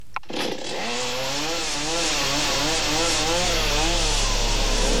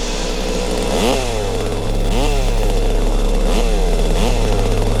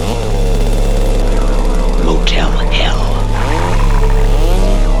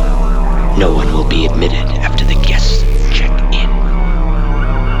be admitted after the guests check in.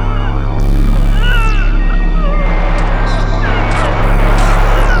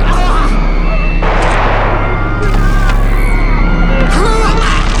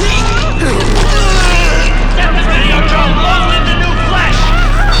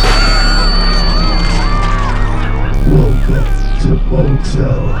 Welcome to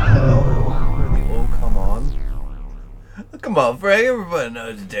Motel Hell. Oh, come on. Come on, Frank. Everybody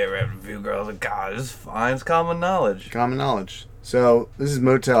knows today we're having a few girls and God, it's fine. It's common knowledge. Common knowledge. So, this is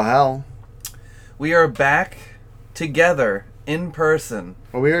Motel Hell. We are back together in person.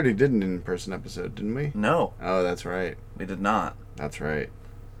 Well, we already did an in-person episode, didn't we? No, Oh, that's right. we did not. That's right.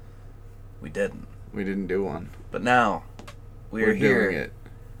 We didn't. We didn't do one. But now, we're We're here. doing it.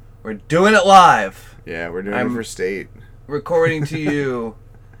 We're doing it live. Yeah, we're doing I'm- it for state. Recording to you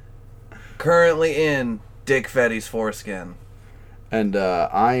currently in Dick Fetty's foreskin. And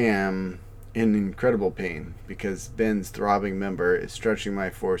I am in incredible pain because Ben's throbbing member is stretching my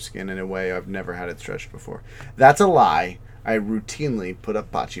foreskin in a way I've never had it stretched before. That's a lie. I routinely put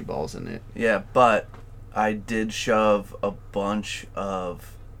up bocce balls in it. Yeah, but I did shove a bunch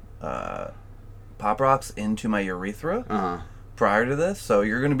of Pop Rocks into my urethra Uh-huh. prior to this, so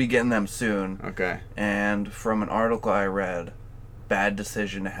you're going to be getting them soon. Okay. And from an article I read, bad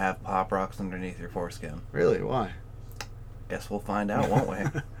decision to have Pop Rocks underneath your foreskin. Really? Why? Guess we'll find out, won't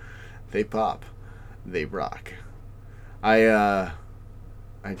we? They pop. They rock. I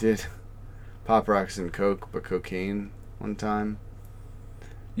did Pop Rocks and Coke, but cocaine one time.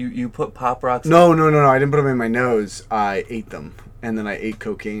 You put Pop Rocks... No. I didn't put them in my nose. I ate them. And then I ate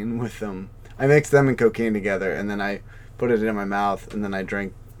cocaine with them. I mixed them and cocaine together, and then I put it in my mouth, and then I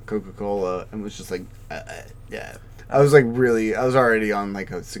drank Coca-Cola, and was just like, yeah. I was already on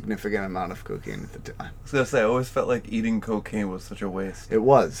like a significant amount of cocaine at the time. I was going to say, I always felt like eating cocaine was such a waste. It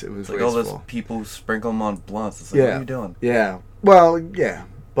was It's like wasteful. all those people who sprinkle them on blunts. It's like, Yeah. what are you doing? Yeah. Well, yeah.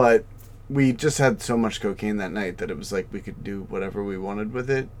 But we just had so much cocaine that night that it was like we could do whatever we wanted with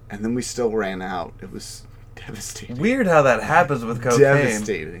it. And then we still ran out. It was devastating. Weird how that happens with cocaine.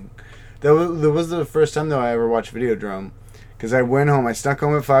 Devastating. That was the first time, though, I ever watched Videodrome. Because I went home. I snuck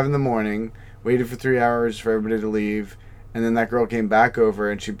home at 5 in the morning, waited for 3 hours for everybody to leave. And then that girl came back over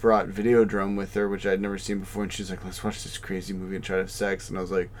and she brought Videodrome with her, which I'd never seen before. And she's like, let's watch this crazy movie and try to have sex. And I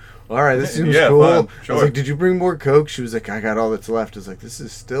was like, all right, this seems Yeah, cool. fine, I was sure. like, did you bring more Coke? She was like, I got all that's left. I was like, this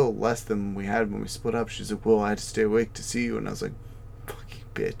is still less than we had when we split up. She's like, well, I had to stay awake to see you. And I was like, fucking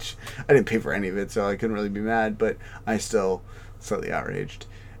bitch. I didn't pay for any of it, so I couldn't really be mad. But I still slightly outraged.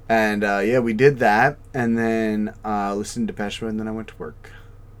 And, yeah, we did that. And then listened to Depeche Mode, and then I went to work.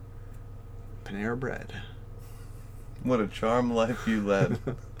 Panera Bread. What a charmed life you led.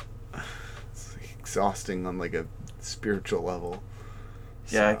 It's like exhausting on like a spiritual level.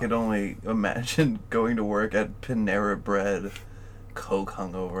 Yeah, I So, could only imagine going to work at Panera Bread, Coke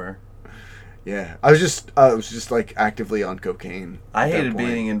hungover. Yeah, I was just like actively on cocaine. I at that hated point.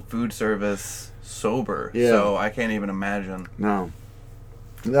 being in food service sober, Yeah. so I can't even imagine. No,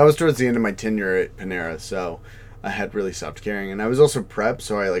 that was towards the end of my tenure at Panera, so I had really stopped caring, and I was also prep,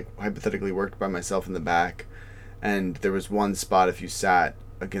 so I like hypothetically worked by myself in the back, and there was one spot if you sat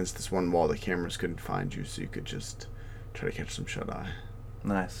against this one wall, the cameras couldn't find you, so you could just try to catch some shut eye.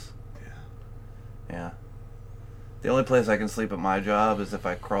 Nice. Yeah. Yeah. The only place I can sleep at my job is if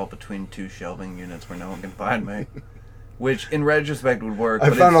I crawl between two shelving units where no one can find me. Which, in retrospect, would work. I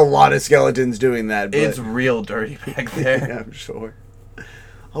but found a it's, lot of skeletons doing that, but it's real dirty back there. yeah, I'm sure.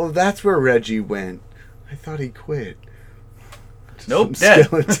 Oh, that's where Reggie went. I thought he quit. Nope, Some dead.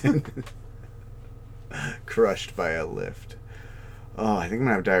 skeleton crushed by a lift. Oh, I think I'm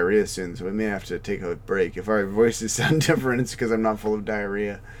gonna have diarrhea soon, so we may have to take a break. If our voices sound different, it's because I'm not full of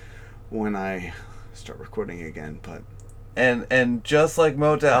diarrhea when I start recording again. But And just like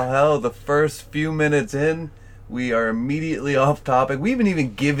Motel Hell, the first few minutes in, we are immediately off topic. We haven't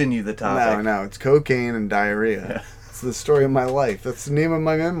even given you the topic. no, it's cocaine and diarrhea. It's the story of my life. That's the name of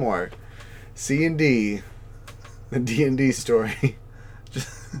my memoir. C&D, the D&D story.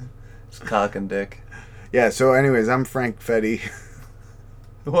 Just cock and dick. Yeah. So, anyways, I'm Frank Fetty,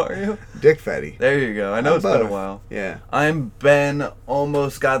 Who are you? Dick Fetty. There you go. I know I'm it's been a both. while. Yeah. I'm Ben.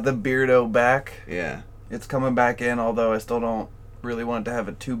 Almost got the beardo back. Yeah. It's coming back in, although I still don't really want to have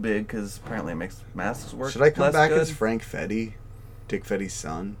it too big because apparently it makes masks work. Should I come less back good. as Frank Fetty, Dick Fetty's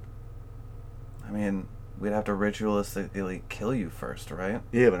son? I mean, we'd have to ritualistically kill you first, right?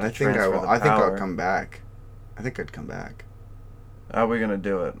 Yeah, but I think I transfer will. the I think I'll power. come back. I think I'd come back. How are we gonna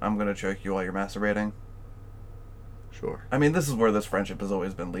do it? I'm gonna choke you while you're masturbating. Sure. I mean, this is where this friendship has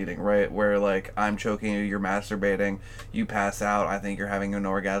always been leading, right? Where, like, I'm choking you, you're masturbating, you pass out, I think you're having an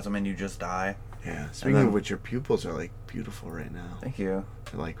orgasm, and you just die. Yeah. Speaking then- of which, your pupils are like beautiful right now. Thank you.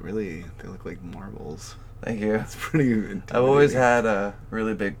 They're like really. They look like marbles. Thank you. It's pretty intimidating. I've always had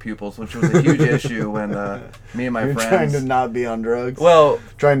really big pupils, which was a huge issue when me and my You're friends. trying to not be on drugs. Well,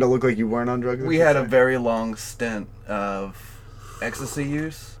 trying to look like you weren't on drugs. we had a very long stint of ecstasy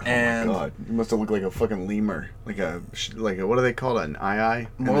use, and Oh my god, you must have looked like a fucking lemur, like a what do they call it? An eye?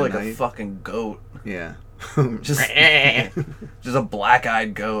 more like a fucking goat, yeah. just just a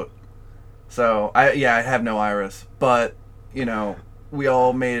black-eyed goat. So I have no iris, but we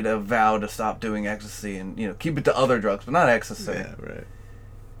all made a vow to stop doing ecstasy and keep it to other drugs, but not ecstasy. Yeah, right.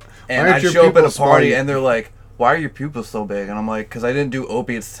 And Why aren't I'd your show up at a pupils party small? and they're like, "Why are your pupils so big?" And I'm like, "Cause I didn't do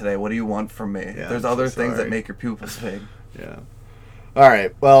opiates today. What do you want from me? Yeah, There's I'm other so things that sorry. make your pupils big." Yeah. All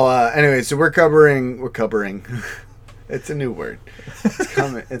right. Well, anyway, so we're covering. It's a new word.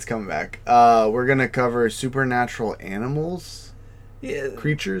 It's coming back. We're gonna cover supernatural animals, Yeah.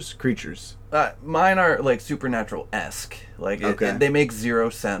 creatures. Mine are like supernatural-esque. Like Okay. they make zero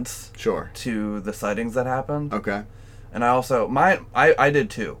sense Sure. to the sightings that happened. Okay. And I also I did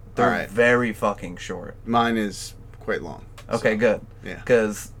too. They're Alright. very fucking short. Mine is quite long. Okay, so, good. Yeah.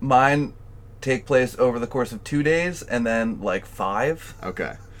 Because mine take place over the course of 2 days and then like 5.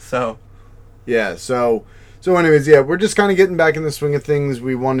 Okay. So Yeah, so anyways, yeah, we're just kind of getting back in the swing of things.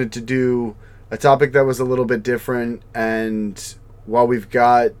 We wanted to do a topic that was a little bit different, and while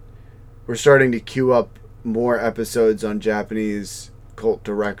we're starting to queue up more episodes on Japanese cult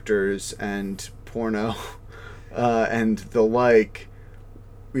directors and porno and the like,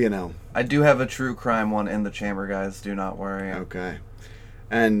 I do have a true crime one in the chamber, guys. Do not worry. okay.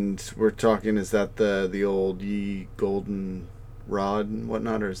 And we're talking, is that the old Ye Golden Rod and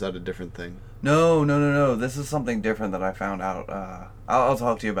whatnot, or is that a different thing? No. This is something different that I found out. I'll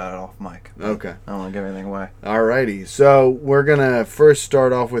talk to you about it off mic. Okay. I don't want to give anything away. Alrighty, so we're gonna first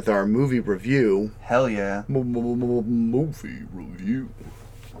start off with our movie review. Hell yeah. Movie review.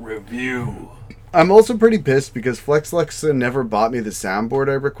 Review. I'm also pretty pissed because Flexlexa never bought me the soundboard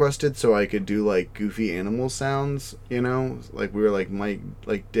I requested so I could do like goofy animal sounds, like we were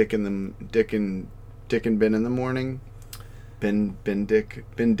like Dick and Ben in the morning. Ben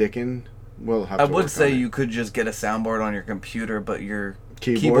Dickin. We'll have to I would work say on it. you could just get a soundboard on your computer, but your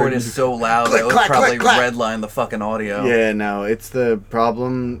Keyboard. keyboard is so loud Click, that it would clack, probably clack, clack. redline the fucking audio. Yeah, no, it's the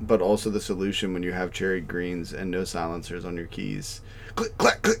problem, but also the solution when you have cherry greens and no silencers on your keys. Click,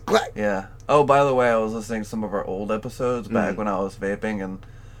 clack, click, clack. Yeah. Oh, by the way, I was listening to some of our old episodes back Mhm. when I was vaping, and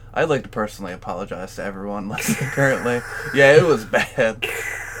I'd like to personally apologize to everyone listening currently. Yeah, it was bad.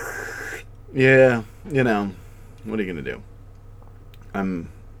 Yeah, what are you gonna do?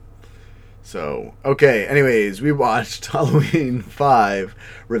 Okay, anyways, we watched Halloween 5,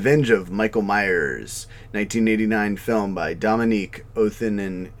 Revenge of Michael Myers, 1989 film by Dominique Othen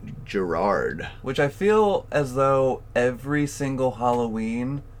and Gerard. Which I feel as though every single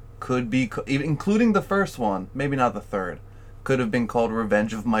Halloween could be, including the first one, maybe not the third, could have been called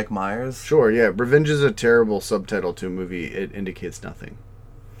Revenge of Mike Myers. Sure, yeah, Revenge is a terrible subtitle to a movie. It indicates nothing.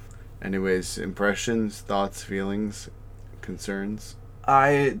 Anyways, impressions, thoughts, feelings, concerns?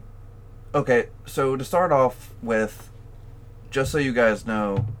 Okay, so to start off with, just so you guys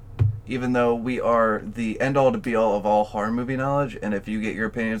know, even though we are the end-all to be-all of all horror movie knowledge, and if you get your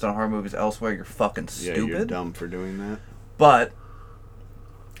opinions on horror movies elsewhere, you're fucking Yeah, stupid. you're dumb for doing that. But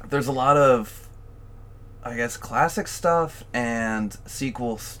there's a lot of, I guess, classic stuff and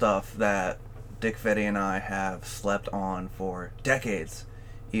sequel stuff that Dick Fetty and I have slept on for decades,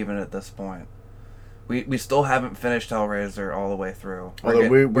 even at this point. We still haven't finished Hellraiser all the way through. Although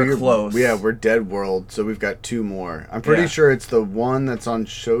We're close. Yeah, we're Dead World, so we've got 2 more. I'm pretty Yeah. sure it's the one that's on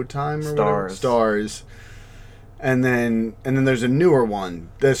Showtime or whatever. Stars. Stars. And then there's a newer one.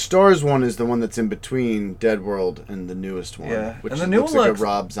 The Stars one is the one that's in between Dead World and the newest one. Yeah, Which and the new looks one like looks- a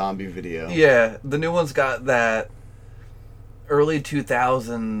Rob Zombie video. Yeah, the new one's got that early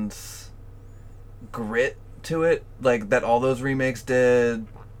 2000s grit to it, like that all those remakes did.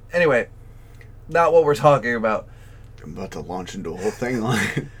 Anyway, not what we're talking about. I'm about to launch into a whole thing on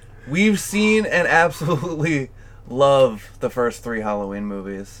it. We've seen and absolutely love the first 3 Halloween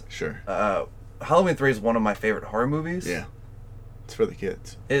movies. Sure. Halloween 3 is one of my favorite horror movies. Yeah. It's for the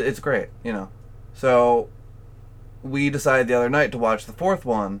kids. It's great, So, we decided the other night to watch the 4th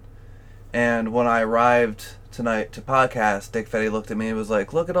one, and when I arrived tonight to podcast, Dick Fetty looked at me and was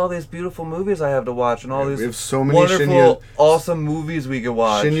like, "Look at all these beautiful movies I have to watch, and all Yeah, these we have so many wonderful, awesome movies we could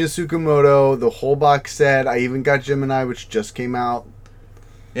watch." Shinya Tsukamoto, the whole box set. I even got Gemini, which just came out.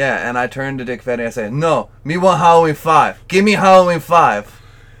 Yeah, and I turned to Dick Fetty and I said, "No, me want Halloween 5. Give me Halloween 5.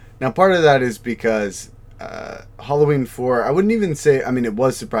 Now, part of that is because Halloween 4, I wouldn't even say, I mean, it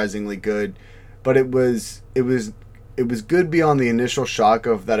was surprisingly good, but it was good beyond the initial shock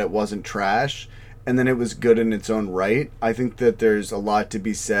of that it wasn't trash, and then it was good in its own right. I think that there's a lot to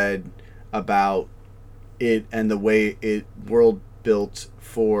be said about it and the way it world built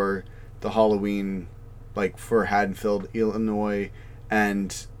for the Halloween, like for Haddonfield, Illinois,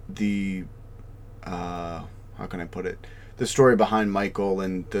 and the how can I put it? The story behind Michael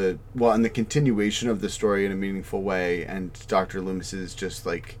and the continuation of the story in a meaningful way, and Dr. Loomis's just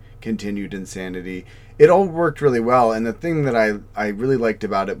like continued insanity. It all worked really well, and the thing that I really liked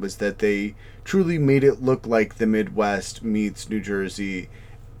about it was that they truly made it look like the Midwest meets New Jersey,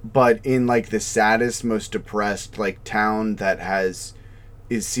 but in like the saddest, most depressed like town that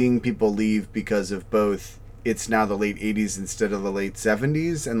is seeing people leave because of both it's now the late 80s instead of the late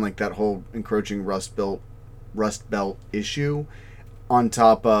 70s, and like that whole encroaching Rust Belt issue, on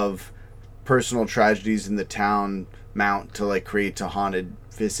top of personal tragedies in the town mount to like create a haunted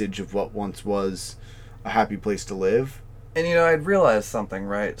visage of what once was a happy place to live. And I'd realized something,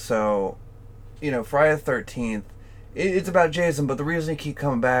 right? So, Friday the 13th, it's about Jason, but the reason he keep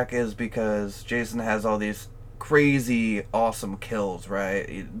coming back is because Jason has all these crazy, awesome kills, right?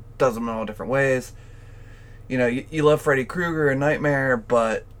 He does them in all different ways. You love Freddy Krueger and Nightmare,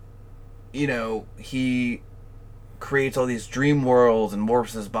 but, he creates all these dream worlds and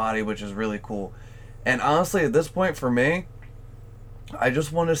morphs his body, which is really cool. And honestly, at this point for me, I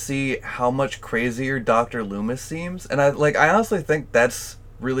just want to see how much crazier Dr. Loomis seems. And I honestly think that's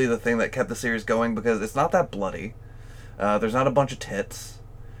really the thing that kept the series going, because it's not that bloody. There's not a bunch of tits.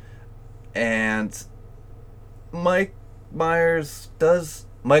 And Michael Myers,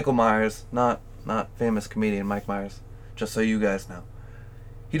 not famous comedian Mike Myers, just so you guys know.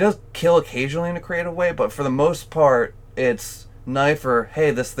 He does kill occasionally in a creative way, but for the most part, it's knife or,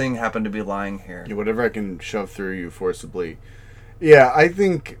 hey, this thing happened to be lying here. Yeah, whatever I can shove through you forcibly. Yeah, I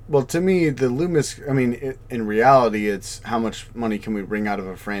think, well, to me, the Loomis, in reality, it's how much money can we wring out of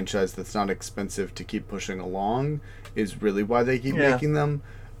a franchise that's not expensive to keep pushing along is really why they keep making them.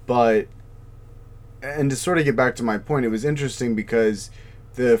 But, and to sort of get back to my point, it was interesting because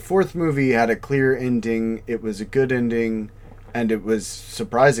the fourth movie had a clear ending. It was a good ending, and it was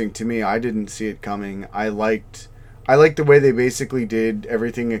surprising to me. I didn't see it coming. I liked the way they basically did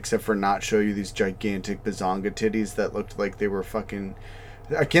everything except for not show you these gigantic bazonga titties that looked like they were fucking...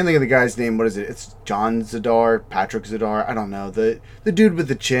 I can't think of the guy's name. What is it? It's John Zadar, Patrick Zadar. I don't know. The dude with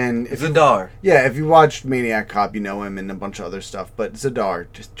the chin. Zadar. If you watched Maniac Cop, you know him and a bunch of other stuff. But Zadar,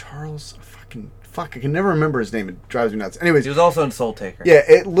 just Charles I can never remember his name. It drives me nuts. Anyways. He was also in Soul Taker. Yeah,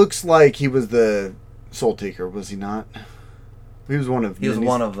 it looks like he was the Soul Taker, was he not? He was one of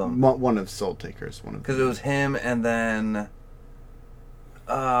them. One of Soul Takers. Because it was him and then...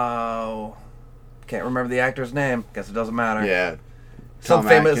 Oh... Can't remember the actor's name. Guess it doesn't matter. Yeah. Some Tom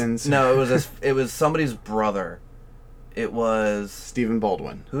famous... Atkins. No, it was somebody's brother. It was... Stephen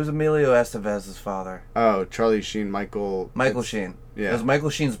Baldwin. Who's Emilio Estevez's father? Oh, Charlie Sheen, Michael Sheen. Yeah. It was Michael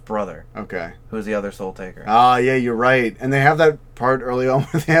Sheen's brother. Okay. Who was the other Soul Taker. Ah, yeah, you're right. And they have that part early on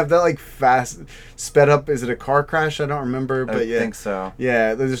where they have that, like, fast, sped up... Is it a car crash? I don't remember, but yeah. I think so.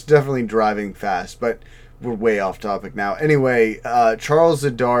 Yeah, they're just definitely driving fast, but we're way off topic now. Anyway, Charles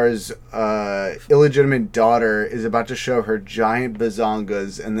Zadar's illegitimate daughter is about to show her giant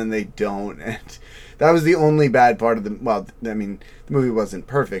bazongas, and then they don't, and... That was the only bad part of the... Well, the movie wasn't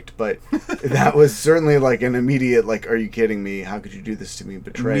perfect, but that was certainly like an immediate, like, are you kidding me? How could you do this to me?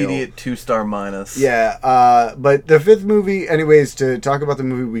 Betrayal. Immediate 2-star minus. Yeah, but the fifth movie, anyways, to talk about the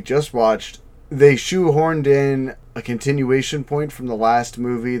movie we just watched, they shoehorned in a continuation point from the last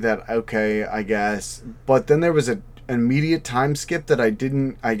movie that, okay, I guess. But then there was an immediate time skip that I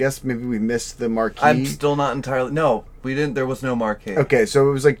didn't... I guess maybe we missed the marquee. I'm still not entirely... No, we didn't. There was no marquee. Okay, so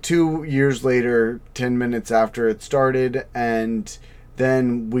it was like 2 years later, 10 minutes after it started, and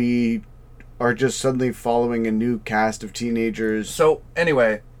then we are just suddenly following a new cast of teenagers. So,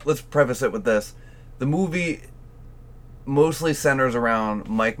 anyway, let's preface it with this. The movie mostly centers around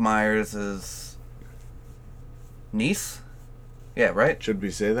Mike Myers' niece? Yeah, right? Should we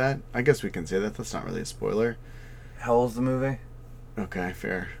say that? I guess we can say that. That's not really a spoiler. How old's the movie? Okay,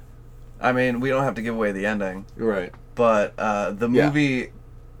 fair. We don't have to give away the ending. Right. But the movie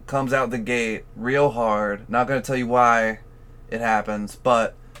comes out the gate real hard. Not going to tell you why it happens,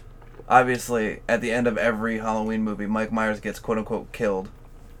 but obviously at the end of every Halloween movie, Mike Myers gets quote-unquote killed.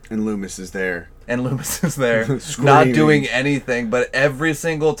 And Loomis is there. Not doing anything, but every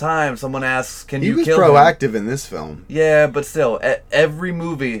single time someone asks, can you kill him? He was proactive in this film. Yeah, but still, at every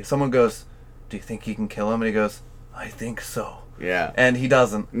movie, someone goes, do you think he can kill him? And he goes, I think so. Yeah. And he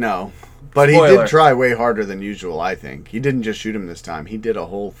doesn't. No. But Spoiler. He did try way harder than usual, I think. He didn't just shoot him this time. He did a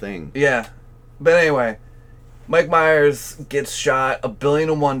whole thing. Yeah. But anyway, Mike Myers gets shot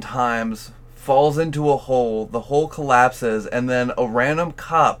 1,000,000,001 times, falls into a hole, the hole collapses, and then a random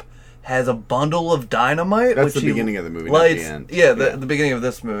cop has a bundle of dynamite. That's which the he beginning of the movie, lights, not the end. Yeah, the beginning of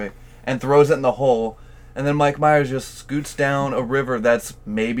this movie. And throws it in the hole. And then Mike Myers just scoots down a river that's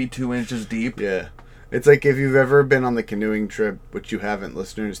maybe 2 inches deep. Yeah. It's like if you've ever been on the canoeing trip, which you haven't,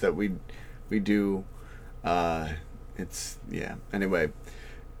 listeners, that we do. It's, yeah. Anyway.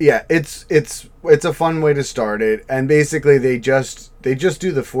 Yeah, it's a fun way to start it. And basically they just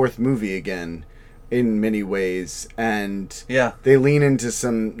do the fourth movie again in many ways. And Yeah. they lean into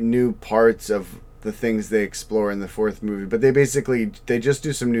some new parts of the things they explore in the fourth movie. But they just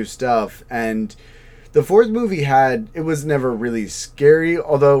do some new stuff. And the fourth movie it was never really scary,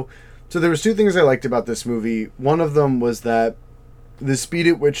 although, so there was two things I liked about this movie. One of them was that the speed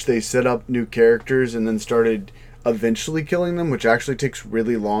at which they set up new characters and then started eventually killing them, which actually takes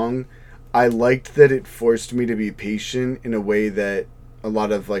really long. I liked that it forced me to be patient in a way that a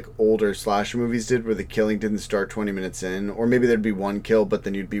lot of like older slasher movies did, where the killing didn't start 20 minutes in, or maybe there'd be one kill, but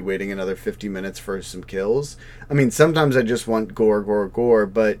then you'd be waiting another 50 minutes for some kills. I mean, sometimes I just want gore,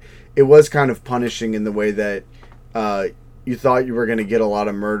 but it was kind of punishing in the way that you thought you were going to get a lot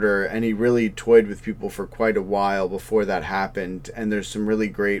of murder, and he really toyed with people for quite a while before that happened. And there's some really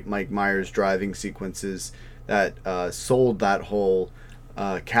great Mike Myers driving sequences that sold that whole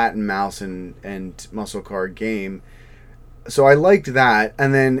cat and mouse and muscle car game. So I liked that.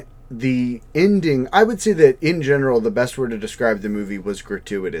 And then the ending, I would say that in general, the best word to describe the movie was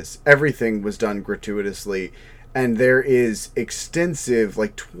gratuitous. Everything was done gratuitously. And there is extensive,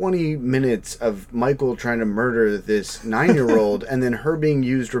 like 20 minutes of Michael trying to murder this 9-year-old and then her being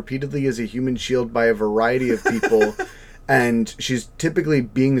used repeatedly as a human shield by a variety of people. And she's typically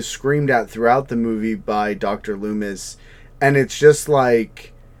being screamed at throughout the movie by Dr. Loomis. And it's just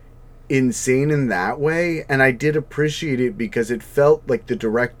like insane in that way. And I did appreciate it because it felt like the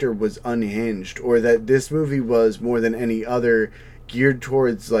director was unhinged, or that this movie was more than any other geared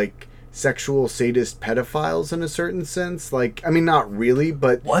towards like sexual sadist pedophiles in a certain sense. Like, I mean, not really,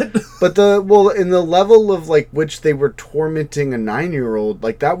 but What? But in the level of like which they were tormenting a 9-year-old,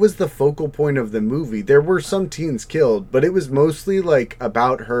 like that was the focal point of the movie. There were some teens killed, but it was mostly like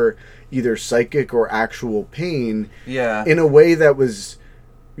about her either psychic or actual pain. Yeah. In a way that was,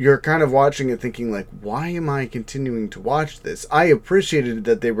 you're kind of watching it thinking like, why am I continuing to watch this? I appreciated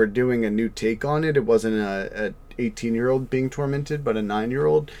that they were doing a new take on it. It wasn't a 18-year-old being tormented, but a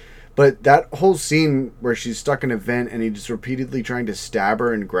 9-year-old. But that whole scene where she's stuck in a vent and he's just repeatedly trying to stab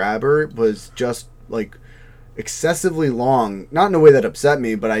her and grab her was just like excessively long. Not in a way that upset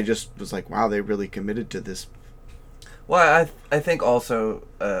me, but I just was like, wow, they really committed to this. Well, I think also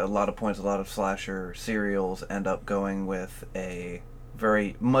a lot of slasher serials end up going with a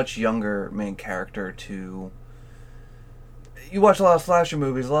very much younger main character to... You watch a lot of slasher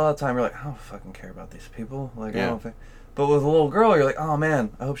movies, a lot of the time you're like, I don't fucking care about these people. Like, Yeah. I don't think... But with a little girl, you're like, oh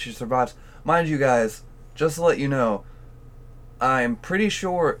man, I hope she survives. Mind you guys, just to let you know, I'm pretty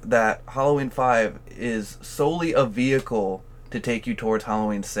sure that Halloween 5 is solely a vehicle to take you towards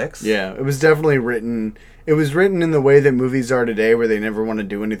Halloween 6. Yeah, it was definitely written. It was written in the way that movies are today, where they never want to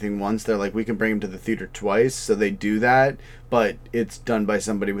do anything once. They're like, we can bring them to the theater twice, so they do that. But it's done by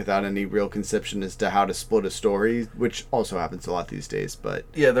somebody without any real conception as to how to split a story, which also happens a lot these days. But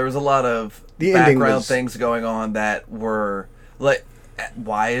Yeah, there was a lot of The ending background was- things going on that were like,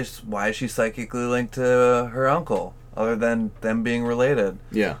 why is she psychically linked to her uncle, other than them being related?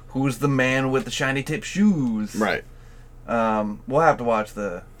 yeah, Who's the man with the shiny tip shoes? right. We'll have to watch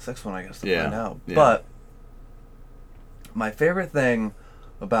the 6th one, I guess, to Yeah, find out. yeah. But my favorite thing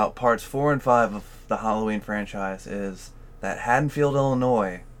about parts 4 and 5 of the Halloween franchise is that Haddonfield,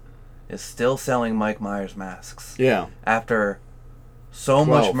 Illinois is still selling Mike Myers masks. Yeah. After so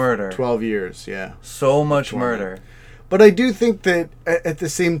much murder. 12 years, yeah. So much 12. murder. But I do think that at the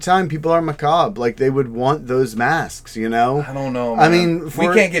same time, people are macabre. Like, they would want those masks, you know? I don't know, I man. mean,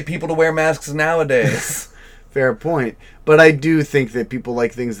 we can't get people to wear masks nowadays. Fair point. But I do think that people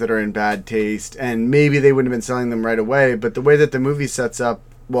like things that are in bad taste, and maybe they wouldn't have been selling them right away, but the way that the movie sets up,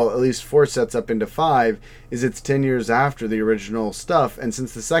 well, at least 4 sets up into 5, is it's 10 years after the original stuff, and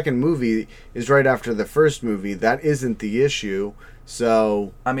since the second movie is right after the first movie, that isn't the issue,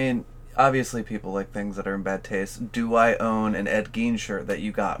 so... I mean, obviously people like things that are in bad taste. Do I own an Ed Gein shirt that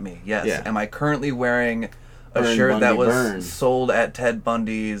you got me? Yes. Yeah. Am I currently wearing a Burn, shirt that Bundy, was burn. sold at Ted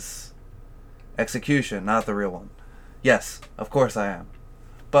Bundy's execution, not the real one? Yes, of course I am.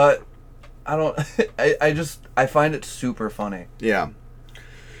 But I don't... I find it super funny. Yeah.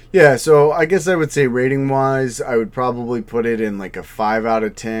 Yeah, so I guess I would say rating wise, I would probably put it in like a 5 out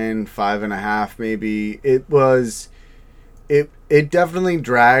of 10, 5.5 maybe. It definitely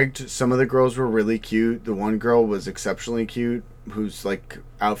dragged. Some of the girls were really cute. The one girl was exceptionally cute, whose like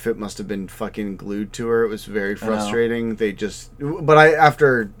outfit must have been fucking glued to her. It was very frustrating.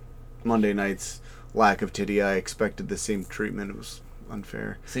 After Monday night's lack of titty, I expected the same treatment. It was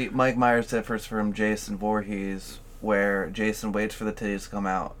unfair. See, Mike Myers differs from Jason Voorhees, where Jason waits for the titties to come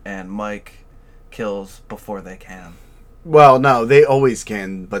out and Mike kills before they can. Well, no, they always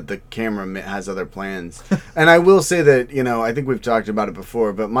can, but the camera has other plans. And I will say that, I think we've talked about it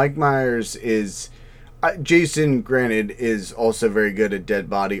before, but Mike Myers is... Jason, granted, is also very good at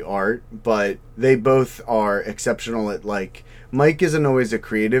dead body art, but they both are exceptional at, like... Mike isn't always a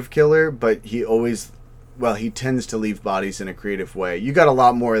creative killer, but he tends to leave bodies in a creative way. You got a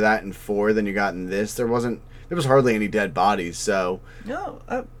lot more of that in 4 than you got in this. There was hardly any dead bodies, so... No,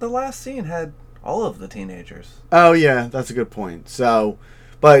 the last scene had all of the teenagers. Oh, yeah, that's a good point. So,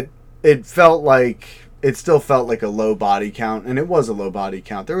 but it still felt like a low body count, and it was a low body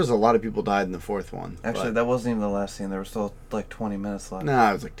count. There was a lot of people died in the 4th one. Actually, that wasn't even the last scene. There was still like 20 minutes left.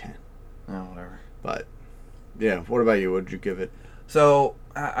 Nah, it was like 10. Oh, whatever. But, yeah, what about you? What did you give it? So,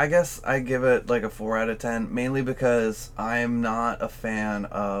 I guess I give it like a 4 out of 10, mainly because I'm not a fan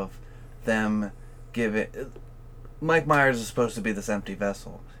of them giving... Mike Myers is supposed to be this empty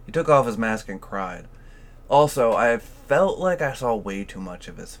vessel. He took off his mask and cried. Also, I felt like I saw way too much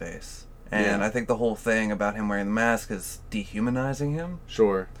of his face. And Yeah. I think the whole thing about him wearing the mask is dehumanizing him.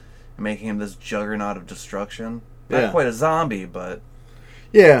 Sure. And making him this juggernaut of destruction. Yeah. Not quite a zombie, but...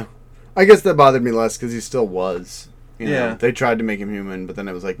 Yeah. I guess that bothered me less because he still was. You know, Yeah. they tried to make him human, but then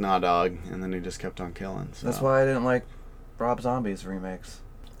it was like, nah, dog. And then he just kept on killing. So. That's why I didn't like Rob Zombie's remakes.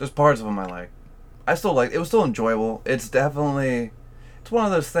 There's parts of them I like. I still like... It was still enjoyable. It's definitely... It's one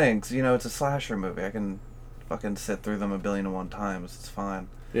of those things, it's a slasher movie. I can fucking sit through them 1,000,000,001 times. It's fine.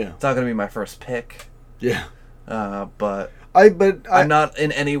 Yeah. It's not going to be my first pick. Yeah. But I'm not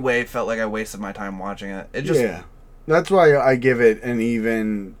in any way felt like I wasted my time watching it. It just... Yeah. That's why I give it an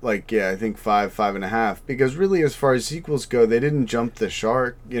even, I think 5.5. Because really, as far as sequels go, they didn't jump the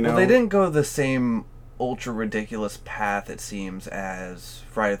shark, Well, they didn't go the same ultra ridiculous path, it seems, as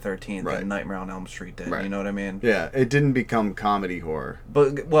Friday the 13th Right. and Nightmare on Elm Street did. Right. You know what I mean? Yeah, it didn't become comedy horror.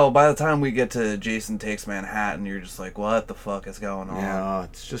 But, well, by the time we get to Jason Takes Manhattan, you're just like, what the fuck is going on? Yeah,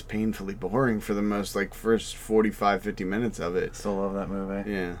 it's just painfully boring for the most, first 45, 50 minutes of it. Still love that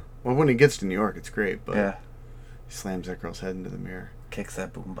movie. Yeah. Well, when he gets to New York, it's great, but Yeah. he slams that girl's head into the mirror. Kicks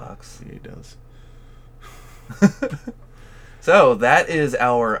that boombox. Yeah, he does. So, that is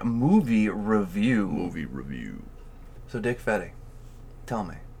our movie review. Movie review. So, Dick Fetty, tell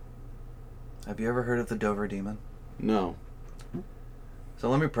me, have you ever heard of the Dover Demon? No. So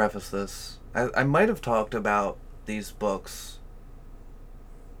let me preface this. I might have talked about these books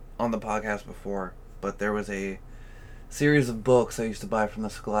on the podcast before, but there was a series of books I used to buy from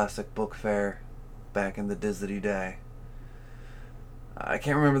the Scholastic Book Fair back in the Disney day. I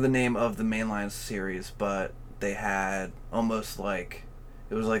can't remember the name of the mainline series, but they had almost like...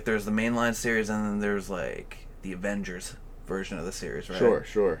 It was like there's the mainline series and then there's like the Avengers version of the series, right?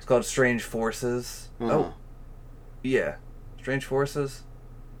 Sure. It's called Strange Forces. Uh-huh. Oh, yeah. Strange Forces?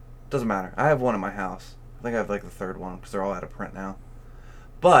 Doesn't matter. I have one in my house. I think I have like the 3rd one because they're all out of print now.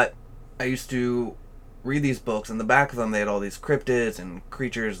 But I used to read these books. In the back of them, they had all these cryptids and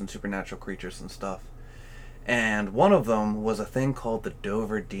creatures and supernatural creatures and stuff. And one of them was a thing called the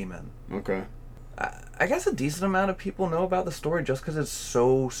Dover Demon. Okay. I guess a decent amount of people know about the story just because it's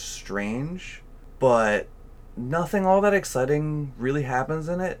so strange. But nothing all that exciting really happens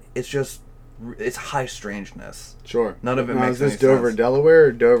in it. It's high strangeness. Sure. None of it now, makes is this any Dover, sense. Delaware,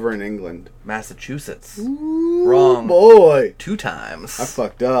 or Dover in England? Massachusetts. Ooh, Wrong. Boy. 2 times. I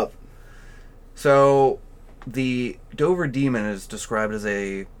fucked up. So, the Dover Demon is described as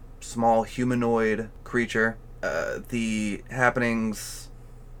a small humanoid creature. The happenings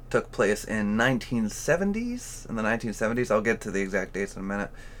took place in the 1970s. I'll get to the exact dates in a minute.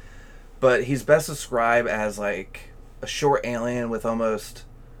 But he's best described as like a short alien with almost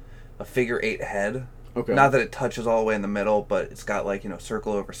a figure 8 head. Okay. Not that it touches all the way in the middle, but it's got like,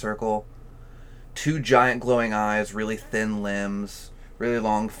 circle over circle. 2 giant glowing eyes, really thin limbs, really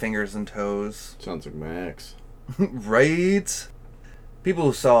long fingers and toes. Sounds like my ex. Right? People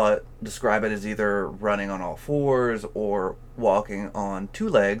who saw it describe it as either running on all 4s or walking on 2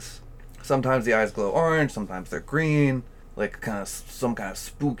 legs. Sometimes the eyes glow orange, sometimes they're green, like some kind of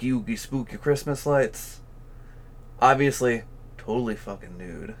spooky Christmas lights. Obviously, totally fucking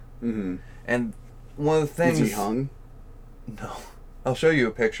nude. Mm-hmm. And one of the things... Is he hung? No. I'll show you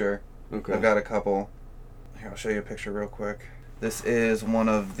a picture. Okay. I've got a couple. Here, I'll show you a picture real quick. This is one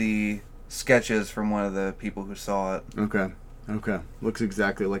of the sketches from one of the people who saw it. Okay. Looks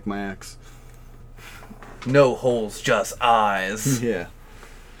exactly like my ex. No holes, just eyes. Yeah.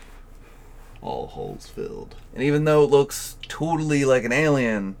 All holes filled. And even though it looks totally like an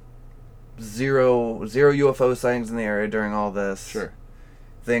alien, zero UFO sightings in the area during all this. Sure.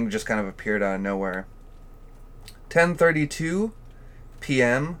 Thing just kind of appeared out of nowhere. 10:32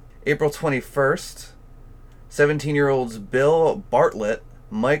 p.m., April 21st, 17-year-olds Bill Bartlett,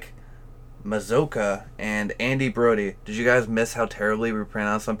 Mike Mazoka, and Andy Brody. Did you guys miss how terribly we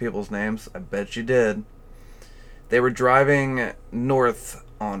pronounce some people's names? I bet you did. They were driving north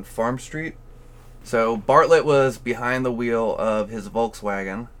on Farm Street. So Bartlett was behind the wheel of his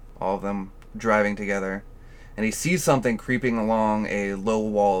Volkswagen, all of them driving together, and he sees something creeping along a low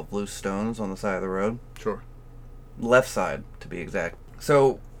wall of loose stones on the side of the road. Sure. Left side, to be exact.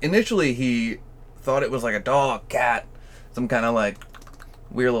 So initially he thought it was like a dog, cat, some kind of like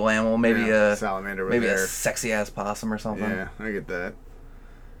weird little animal, maybe a salamander with maybe hair. a sexy ass possum or something. Yeah, I get that.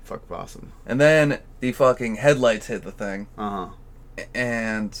 Fuck possum. And then the fucking headlights hit the thing,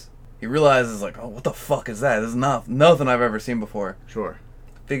 and he realizes like, oh, what the fuck is that? This is nothing I've ever seen before. Sure.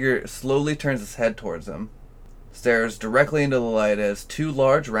 Figure slowly turns its head towards him, stares directly into the light as two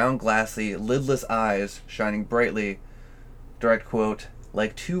large, round, glassy, lidless eyes shining brightly, direct quote,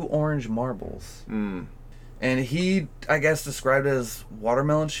 like two orange marbles. And he, I guess, described it as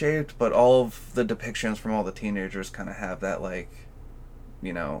watermelon shaped, but all of the depictions from all the teenagers kind of have that, like,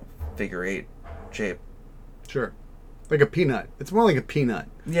 you know, figure eight shape. Sure. Like a peanut. It's more like a peanut.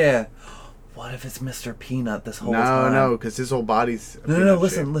 Yeah. What if it's Mr. Peanut this whole time? No, because his whole body's No,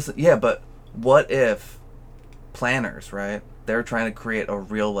 listen. Yeah, but what if planners, right? They're trying to create a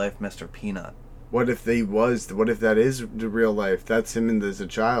real life Mr. Peanut. What if that is the real life? That's him as a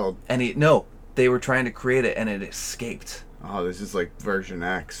child. And they were trying to create it and it escaped. Oh, this is like version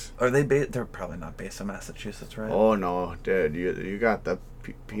X. Are they they're probably not based in Massachusetts, right? Oh no, dude, you got the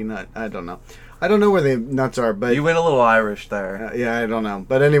peanut. I don't know where the nuts are, but You went a little Irish there. yeah, I don't know.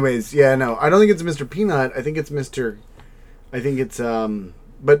 But anyways, yeah, no, I don't think it's Mr. Peanut. I think it's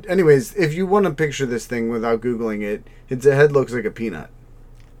But anyways, if you want to picture this thing without Googling it, its head looks like a peanut.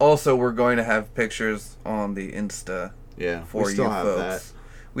 Also, we're going to have pictures on the Insta Yeah, for we still you have folks. that.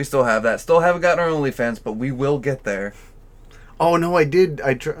 We still have that. Still haven't gotten our OnlyFans, but we will get there. Oh no, I did.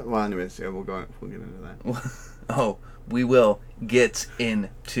 Well, anyways, yeah, we'll get into that. Oh, we will get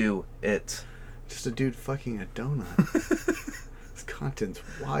into it. Just a dude fucking a donut. This content's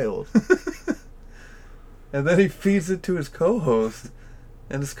wild. And then he feeds it to his co-host.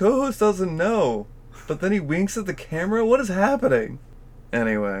 And his co-host doesn't know. But then he winks at the camera? What is happening?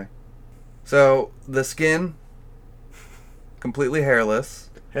 Anyway. So, the skin, completely hairless.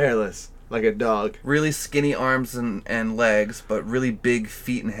 Hairless, like a dog. Really skinny arms and legs, but really big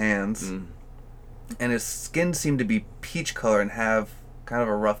feet and hands. And his skin seemed to be peach color and have kind of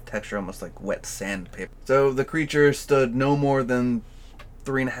a rough texture, almost like wet sandpaper. So the creature stood no more than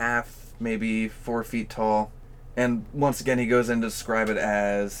 3.5, maybe 4 feet tall. And once again, he goes in to describe it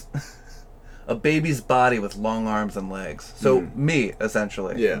as a baby's body with long arms and legs. So me,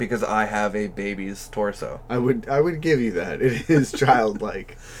 essentially. Yeah. Because I have a baby's torso. I would give you that. It is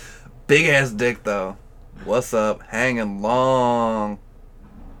childlike. Big ass dick, though. What's up? Hanging long.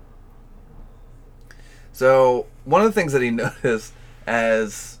 So, one of the things that he noticed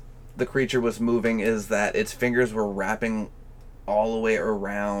as the creature was moving is that its fingers were wrapping all the way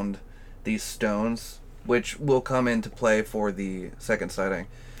around these stones, which will come into play for the second sighting.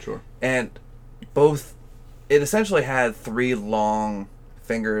 Sure. And it essentially had 3 or 4 long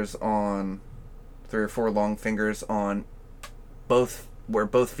fingers on both, where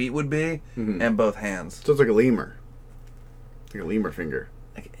both feet would be, and both hands. So it's like a lemur. Like a lemur finger.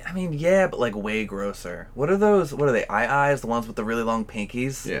 I mean, yeah, but like way grosser. What are those? What are they? Eyes? The ones with the really long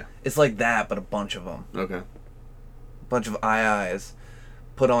pinkies? Yeah. It's like that, but a bunch of them. Okay. A bunch of eyes.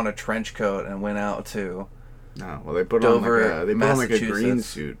 Put on a trench coat and went out to... No, well, they put Dover, on like a green Massachusetts.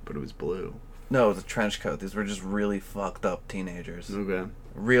 suit, but it was blue. No, it was a trench coat. These were just really fucked up teenagers. Okay.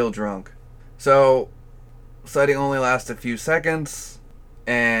 Real drunk. So, sighting only lasted a few seconds,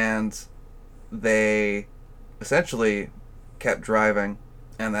 and they essentially kept driving.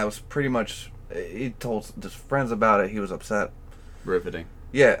 And that was pretty much... He told his friends about it. He was upset. Riveting.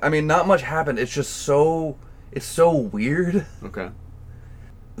 Yeah, I mean, not much happened. It's just so... It's so weird. Okay.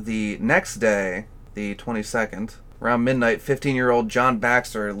 The next day, the 22nd, around midnight, 15-year-old John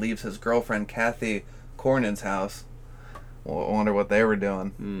Baxter leaves his girlfriend Kathy Cornyn's house. Well, I wonder what they were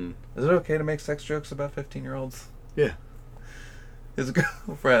doing. Is it okay to make sex jokes about 15-year-olds? Yeah. his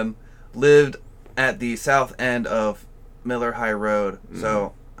girlfriend lived at the south end of Miller High Road.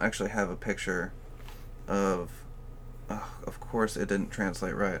 So I actually have a picture of course it didn't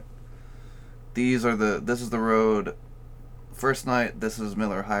translate right. This is the road. First night, this is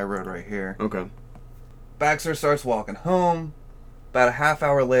Miller High Road right here. Okay. Baxter starts walking home. About a half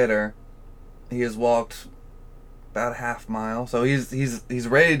hour later, he has walked about a half mile. So he's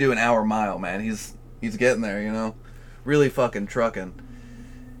ready to do an hour mile, man. He's getting there, you know? Really fucking trucking.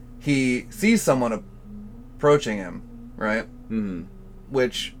 He sees someone approaching him, right? Mm-hmm.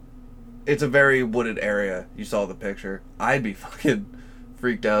 Which, it's a very wooded area. You saw the picture. I'd be fucking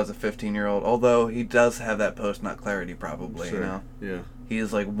freaked out as a 15-year-old. Although he does have that post-nut clarity, probably, Sure. you know? Yeah. He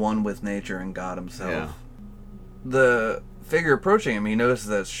is like one with nature and God himself. Yeah. The figure approaching him, he notices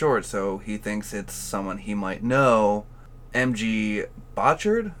that it's short, so he thinks it's someone he might know. MG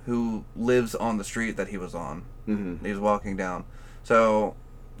Botchard, who lives on the street that he was on. Mm-hmm. He's walking down. So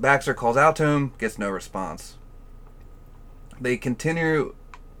Baxter calls out to him, gets no response. They continue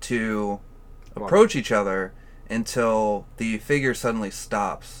to approach each other until the figure suddenly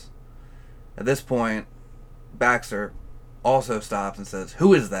stops. At this point, Baxter also stops and says,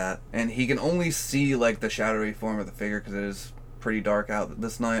 "Who is that?" And he can only see like the shadowy form of the figure because it is pretty dark out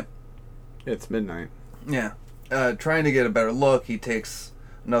this night. It's midnight. Yeah. Trying to get a better look, he takes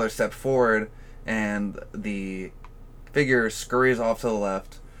another step forward, and the figure scurries off to the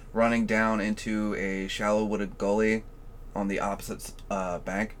left, running down into a shallow wooded gully on the opposite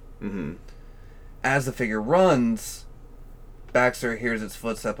bank. Mm-hmm. As the figure runs, Baxter hears its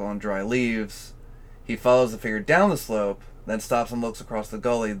footstep on dry leaves. He follows the figure down the slope, then stops and looks across the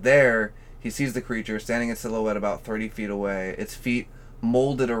gully. There, he sees the creature standing in silhouette about 30 feet away, its feet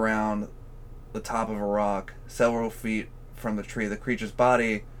molded around the top of a rock, several feet from the tree. The creature's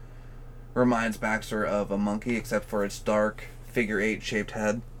body reminds Baxter of a monkey, except for its dark, figure-8 shaped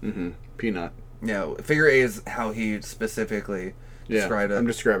head. Mm-hmm. Peanut. Yeah, figure-8 is how he specifically described it. I'm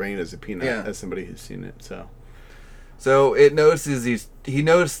describing it as a peanut, Yeah. as somebody who's seen it, so. So he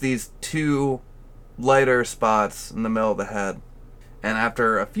noticed these two lighter spots in the middle of the head. And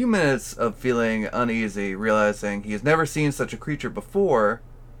after a few minutes of feeling uneasy, realizing he has never seen such a creature before,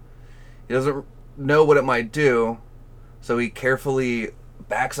 he doesn't know what it might do, so he carefully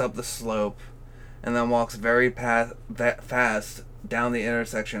backs up the slope and then walks very fast down the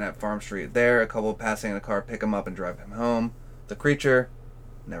intersection at Farm Street. There, a couple passing in a car pick him up and drive him home. The creature,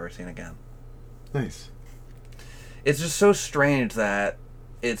 never seen again. Nice. It's just so strange that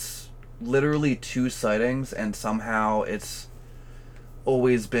it's literally 2 sightings and somehow it's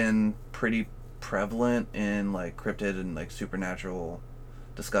always been pretty prevalent in like cryptid and like supernatural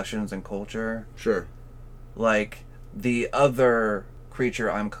discussions and culture. Sure. Like the other creature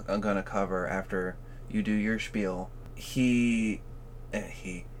I'm gonna cover after you do your spiel, it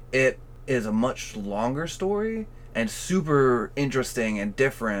is a much longer story and super interesting and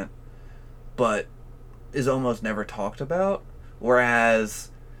different, but is almost never talked about.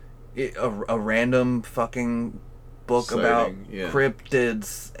 Whereas a random fucking book Sighting, about yeah.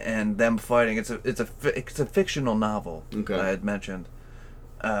 cryptids and them fighting, it's a fictional novel Okay. that I had mentioned,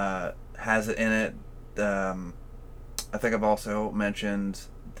 has it in it. I think I've also mentioned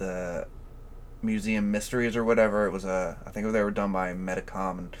the Museum Mysteries or whatever. It was I think they were done by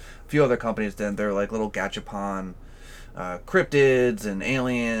Medicom and a few other companies did. They're like little gachapon cryptids and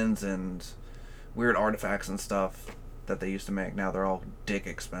aliens and weird artifacts and stuff that they used to make. Now they're all dick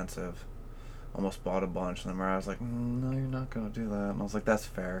expensive. Almost bought a bunch of them where I was like, no, you're not gonna do that. And I was like, that's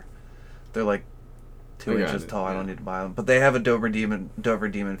fair. They're like 2 I got inches it, tall. I yeah. don't need to buy them. But they have a Dover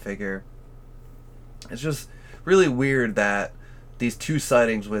Demon figure. It's just really weird that these 2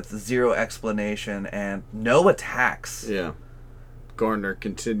 sightings with 0 explanation and no attacks. Yeah. Garner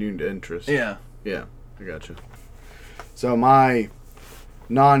continued interest. Yeah. Yeah, I gotcha. So my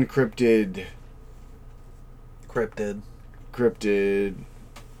non-cryptid... Cryptid...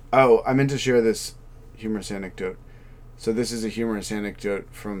 Oh, I meant to share this humorous anecdote. So this is a humorous anecdote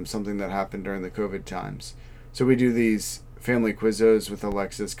from something that happened during the COVID times. So we do these family quizzos with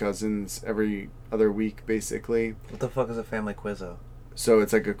Alexa's cousins every other week, basically. What the fuck is a family quizzo? So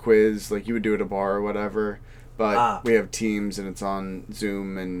it's like a quiz, like you would do at a bar or whatever. But we have teams and it's on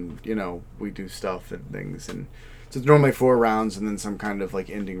Zoom and, you know, we do stuff and things. And so it's normally 4 rounds and then some kind of like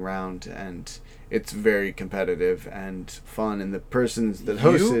ending round. And it's very competitive and fun. And the persons that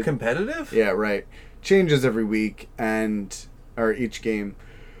host it... competitive? Yeah, right. Changes every week or each game.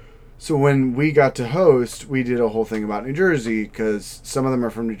 So when we got to host, we did a whole thing about New Jersey because some of them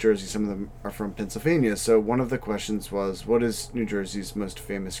are from New Jersey, some of them are from Pennsylvania. So one of the questions was, what is New Jersey's most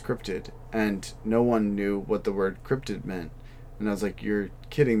famous cryptid? And no one knew what the word cryptid meant. And I was like, you're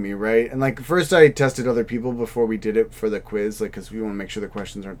kidding me, right? And like first I tested other people before we did it for the quiz, like because we want to make sure the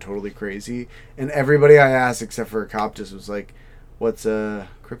questions aren't totally crazy. And everybody I asked except for Coptus was like, what's a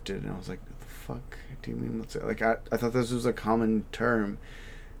cryptid? And I was like, what the fuck do you mean? What's it? Like I thought this was a common term.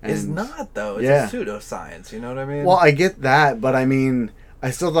 And It's not though. It's yeah. a pseudoscience. You know what I mean? Well, I get that, but I mean, I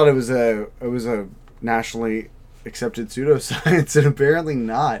still thought it was a nationally accepted pseudoscience, and apparently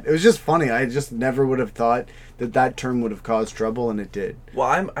not. It was just funny. I just never would have thought that term would have caused trouble, and it did.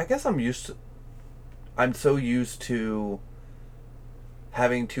 Well, I guess I'm so used to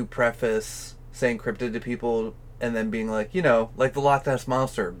having to preface saying cryptid to people and then being like, like the Loch Ness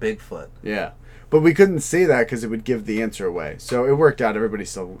Monster, Bigfoot. Yeah. But we couldn't say that because it would give the answer away. So it worked out. Everybody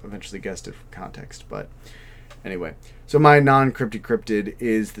still eventually guessed it from context. But anyway. So my non-cryptid cryptid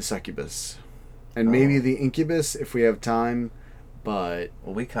is the succubus. And maybe the incubus if we have time. But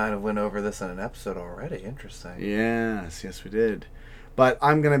Well, we kind of went over this in an episode already. Interesting. yes, we did. But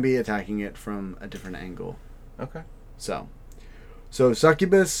I'm going to be attacking it from a different angle. Okay. So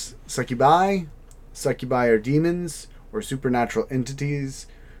succubus, succubi are demons or supernatural entities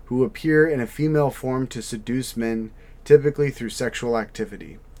who appear in a female form to seduce men, typically through sexual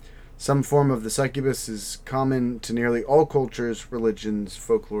activity. Some form of the succubus is common to nearly all cultures, religions,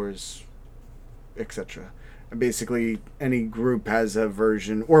 folklores, etc. And basically, any group has a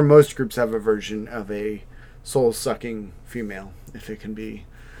version, or most groups have a version of a soul-sucking female, if you can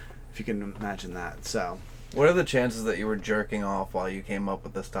imagine that. So, What are the chances that you were jerking off while you came up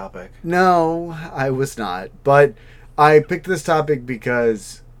with this topic? no, I was not. But I picked this topic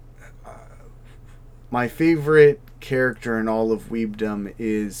because my favorite character in all of weebdom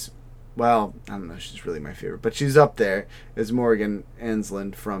is, well, I don't know, she's really my favorite, but she's up there, is Morgan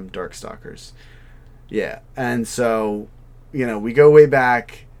Ansland from Darkstalkers. Yeah, and so, we go way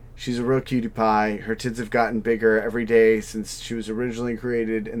back. She's a real cutie pie. Her tits have gotten bigger every day since she was originally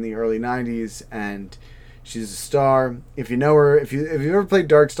created in the early 90s, and she's a star. If you know her, if you've ever played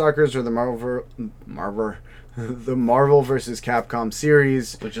Darkstalkers or the Marvel versus Capcom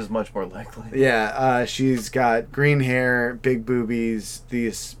series, Which is much more likely. yeah, she's got green hair, big boobies,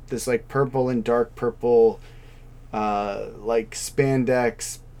 this like purple and dark purple, like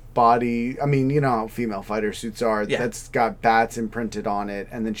spandex body. I mean, you know how female fighter suits are. Yeah. That's got bats imprinted on it,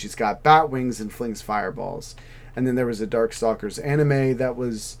 and then she's got bat wings and flings fireballs. And then there was a Darkstalkers anime that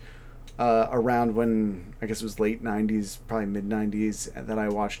was around when, I guess it was late 90s, probably mid 90s, that I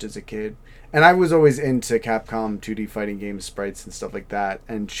watched as a kid. And I was always into Capcom 2D fighting games, sprites and stuff like that.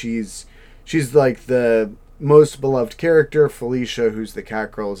 And she's like the most beloved character. Felicia, who's the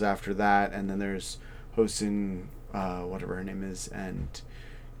cat girl, is after that. And then there's Hosen, whatever her name is, and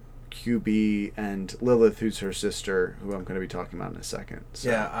QB, and Lilith, who's her sister, who I'm going to be talking about in a second. So.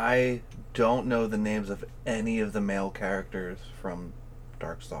 Yeah, I don't know the names of any of the male characters from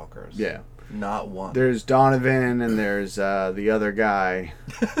Darkstalkers. Yeah. Not one. There's Donovan, and there's the other guy,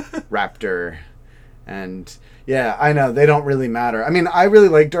 Raptor. And yeah, I know, they don't really matter. I mean, I really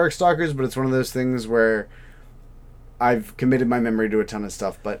like Darkstalkers, but it's one of those things where I've committed my memory to a ton of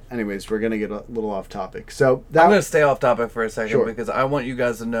stuff. But anyways, we're going to get a little off topic. So I'm going to stay off topic for a second Sure. because I want you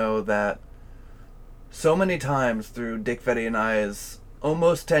guys to know that so many times through Dick Fetty and I's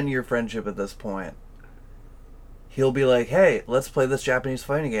almost 10-year friendship at this point, he'll be like, hey, let's play this Japanese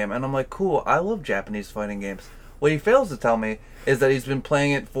fighting game. And I'm like, cool, I love Japanese fighting games. What he fails to tell me is that he's been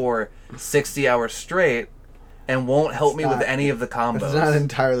playing it for 60 hours straight and won't help me with any of the combos. That's not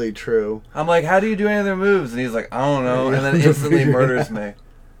entirely true. I'm like, how do you do any of their moves? And he's like, I don't know. And then instantly murders me.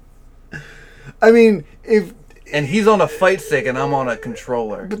 I mean, And he's on a fight stick and I'm on a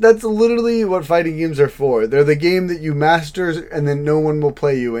controller. but that's literally what fighting games are for. They're the game that you master and then no one will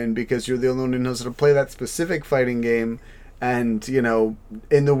play you in because you're the only one who knows how to play that specific fighting game. And,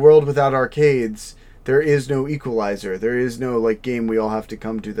 in the world without arcades, there is no equalizer. There is no, game we all have to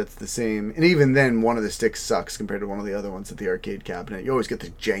come to that's the same. And even then, one of the sticks sucks compared to one of the other ones at the arcade cabinet. You always get the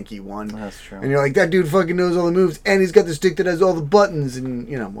janky one. That's true. And you're like, that dude fucking knows all the moves, and he's got the stick that has all the buttons, and,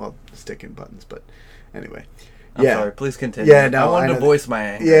 stick and buttons, but anyway. I'm sorry, please continue. Yeah, no, I wanted I to know voice my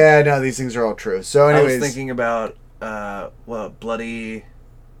anger. Yeah, no, these things are all true. So anyways. I was thinking about, Bloody...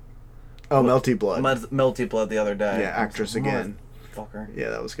 Melty Blood. Melty Blood the other day. Yeah, actress again. Fucker. Yeah,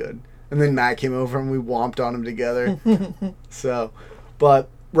 that was good. And then Matt came over and we whomped on him together. So, but,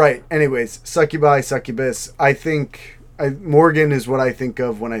 right, anyways, Succubi, Succubus. I think Morgan is what I think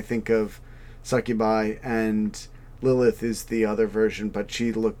of when I think of Succubi, and Lilith is the other version, but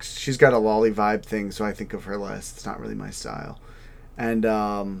she's got a lolly vibe thing, so I think of her less. It's not really my style. And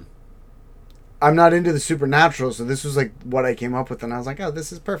I'm not into the supernatural, so this was what I came up with, and I was like, oh,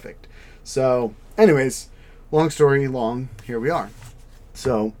 this is perfect. So, anyways, long story long, here we are.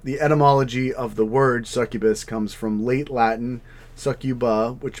 So, the etymology of the word succubus comes from late Latin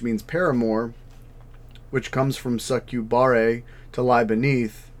succuba, which means paramour, which comes from succubare, to lie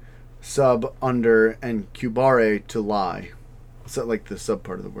beneath, sub, under, and cubare, to lie. So, like the sub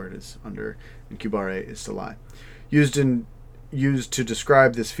part of the word is under, and cubare is to lie. Used to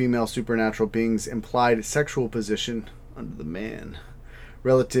describe this female supernatural being's implied sexual position under the man,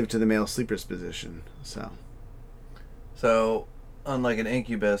 relative to the male sleeper's position. So, unlike an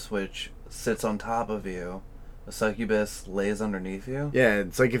incubus, which sits on top of you, a succubus lays underneath you? Yeah,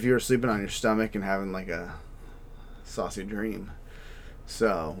 it's like if you were sleeping on your stomach and having like a saucy dream.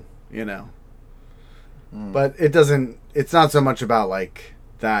 So, you know. But it's not so much about like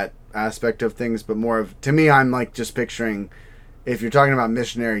that aspect of things, but more of, to me, I'm like just picturing, if you're talking about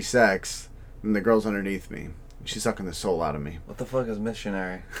missionary sex, then the girl's underneath me. She's sucking the soul out of me. What the fuck is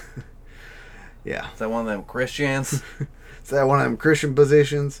missionary? Yeah. Is that one of them Christians? Is that one of them Christian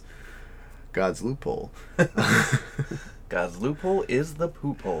positions? God's loophole. God's loophole is the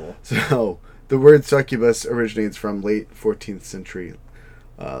poop hole. So, the word succubus originates from late 14th century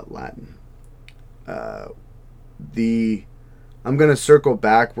Latin. I'm going to circle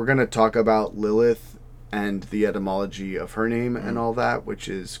back. We're going to talk about Lilith and the etymology of her name and all that, which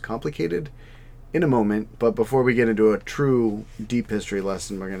is complicated, in a moment. But before we get into a true deep history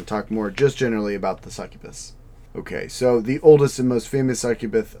lesson, we're going to talk more just generally about the succubus. Okay, so the oldest and most famous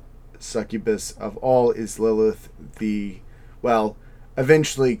succubus of all is Lilith,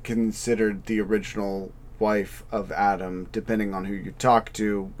 eventually considered the original wife of Adam, depending on who you talk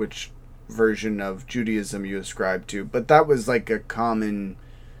to, which version of Judaism you ascribe to. But that was like a common...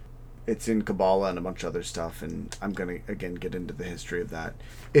 It's in Kabbalah and a bunch of other stuff, and I'm going to, again, get into the history of that.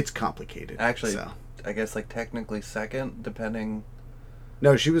 It's complicated. Actually, I guess like technically second, depending...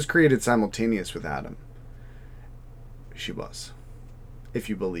 No, she was created simultaneous with Adam. She was. If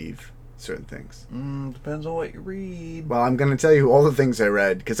you believe certain things. Depends on what you read. Well, I'm going to tell you all the things I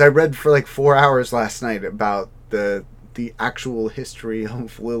read, because I read for like 4 hours last night about the actual history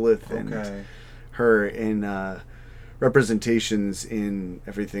of Lilith and her in representations in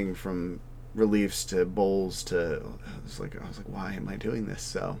everything from reliefs to bowls to... I was like, why am I doing this?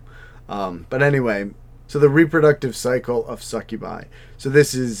 So, but anyway, so the reproductive cycle of succubi. So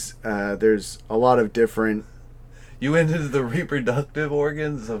this is, there's a lot of different... You went into the reproductive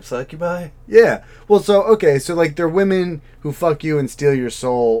organs of succubi? Yeah. Well, so like they're women who fuck you and steal your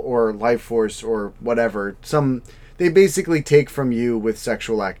soul or life force or whatever. They basically take from you with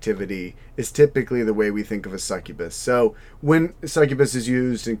sexual activity is typically the way we think of a succubus. So when succubus is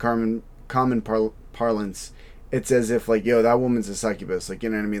used in common parlance, it's as if like, yo, that woman's a succubus. Like, you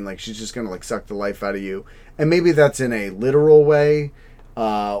know what I mean? Like, she's just going to like suck the life out of you. And maybe that's in a literal way.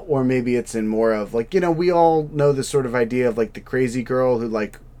 Or maybe it's in more of like, you know, we all know this sort of idea of like the crazy girl who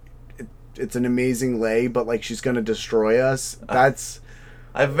like, it's an amazing lay, but like she's going to destroy us.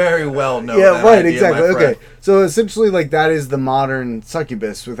 I very well know. Yeah, that right, idea, exactly. my friend. Okay, so essentially, like that is the modern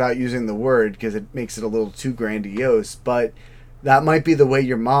succubus without using the word because it makes it a little too grandiose. But that might be the way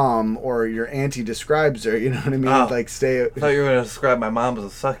your mom or your auntie describes her. You know what I mean? Oh, like, I thought you were going to describe my mom as a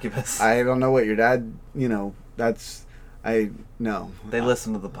succubus. I don't know what your dad. You know, no. They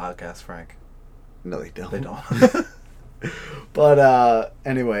listen to the podcast, Frank. No, they don't. They don't. But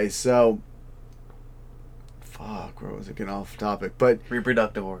anyway, so. Fuck, where was it getting off topic? But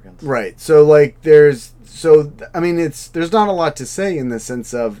reproductive organs. Right. So like there's not a lot to say in the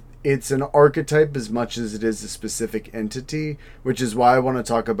sense of it's an archetype as much as it is a specific entity, which is why I want to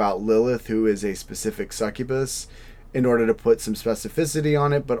talk about Lilith, who is a specific succubus, in order to put some specificity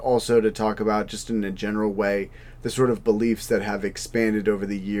on it, but also to talk about just in a general way the sort of beliefs that have expanded over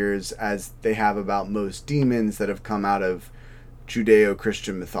the years as they have about most demons that have come out of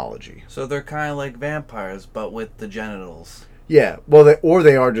Judeo-Christian mythology. So they're kind of like vampires, but with the genitals. Yeah, well,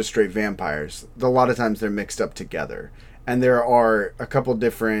 they are just straight vampires. A lot of times they're mixed up together. And there are a couple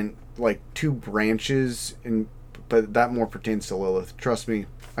different, like, 2 branches, but that more pertains to Lilith. Trust me,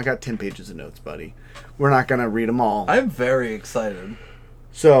 I got 10 pages of notes, buddy. We're not going to read them all. I'm very excited.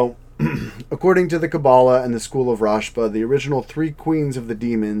 So, according to the Kabbalah and the school of Rashba, the original 3 queens of the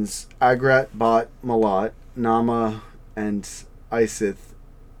demons, Agrat, Bat, Malat, Nama, and Isith,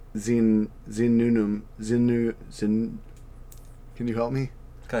 Zinunum, can you help me?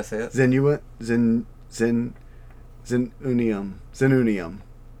 Can I say it? Zenunium.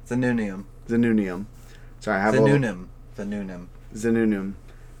 Sorry, I have Zenunum.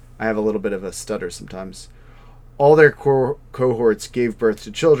 I have a little bit of a stutter sometimes. All their cohorts gave birth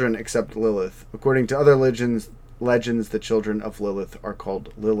to children except Lilith. According to other legends, the children of Lilith are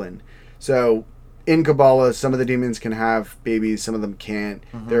called Lilin. So, in Kabbalah, some of the demons can have babies, some of them can't.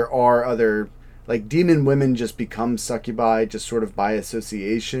 There are other, like, demon women just become succubi just sort of by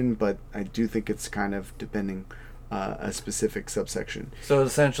association, but I do think it's kind of depending a specific subsection. So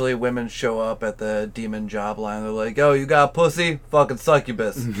essentially, women show up at the demon job line. They're like, "Oh, you got pussy? Fucking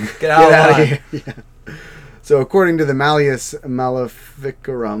succubus. Get out of line." Yeah. So according to the Malleus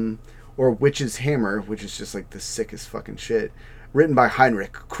Maleficarum, or Witch's Hammer, which is just like the sickest fucking shit, written by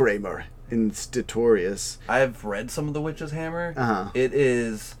Heinrich Kramer in Stitorius. I've read some of the Witch's Hammer. Uh-huh. It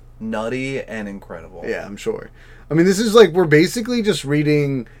is nutty and incredible. Yeah, I'm sure. I mean, this is like, we're basically just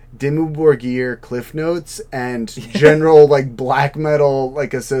reading Dimmu Borgir Cliff Notes and general, like, black metal,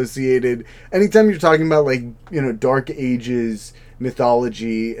 like, associated. Anytime you're talking about, like, you know, Dark Ages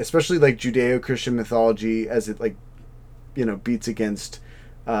mythology, especially, like, Judeo-Christian mythology, as it, like, you know, beats against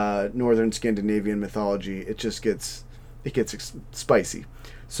Northern Scandinavian mythology, it just gets, spicy.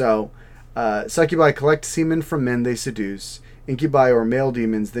 So, succubi collect semen from men they seduce. Incubi or male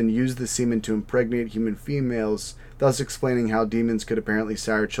demons then use the semen to impregnate human females, thus explaining how demons could apparently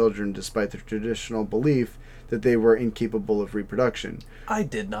sire children despite the traditional belief that they were incapable of reproduction. I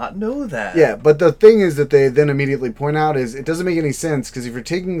did not know that. Yeah, but the thing is that they then immediately point out is it doesn't make any sense, because if you're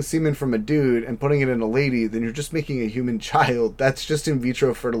taking semen from a dude and putting it in a lady, then you're just making a human child. That's just in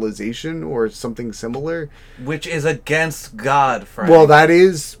vitro fertilization or something similar. Which is against God, Frank. Well, that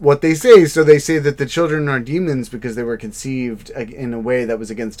is what they say. So they say that the children are demons because they were conceived in a way that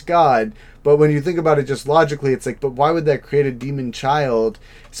was against God. But when you think about it just logically, it's like, but why would that create a demon child?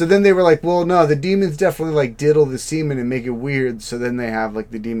 So then they were like, well, no, the demons definitely, like, diddle the semen and make it weird, so then they have, like,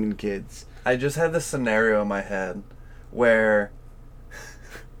 the demon kids. I just had this scenario in my head where...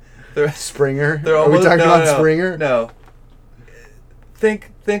 Springer? They're Are we almost, talking about no. Springer? No.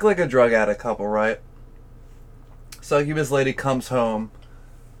 Think like a drug addict couple, right? Succubus lady comes home.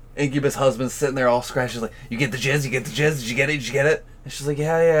 Incubus husband's sitting there all scratched. She's like, "You get the jizz? You get the jizz? Did you get it? Did you get it?" And she's like,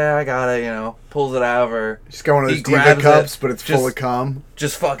 yeah, I got it, you know. Pulls it out of her. She's got one of those He diva grabs cups, it, but it's full of cum.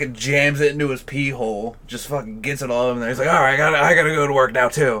 Just fucking jams it into his pee hole. Just fucking gets it all in there. He's like, "All right, I gotta go to work now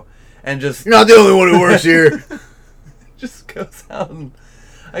too." And just... You're not the only one who works here. just goes out and...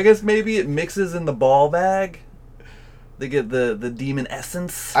 I guess maybe it mixes in the ball bag. They get the demon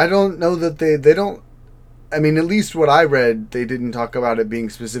essence. I don't know that they don't... I mean, at least what I read, they didn't talk about it being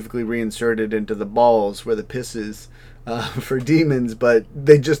specifically reinserted into the balls where the piss is for demons, but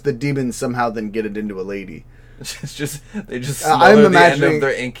the demons somehow then get it into a lady. They just smother the end of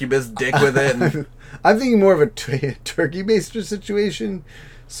their incubus dick with it. And... I'm thinking more of a turkey baster situation.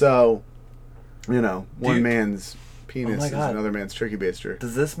 So, you know, one man's penis is another man's turkey baster.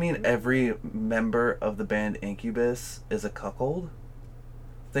 Does this mean every member of the band Incubus is a cuckold?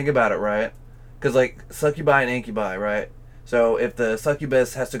 Think about it, right? Because, like, succubi and incubi, right? So if the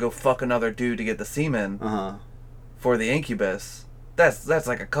succubus has to go fuck another dude to get the semen for the incubus, that's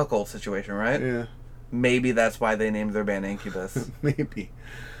like a cuckold situation, right? Yeah. Maybe that's why they named their band Incubus. Maybe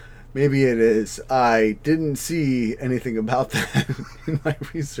it is. I didn't see anything about that in my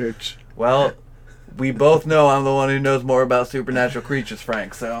research. Well, we both know I'm the one who knows more about supernatural creatures,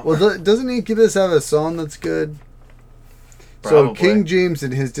 Frank, so... Well, doesn't Incubus have a song that's good? Probably. So King James,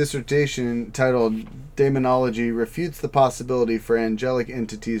 in his dissertation titled Daemonology, refutes the possibility for angelic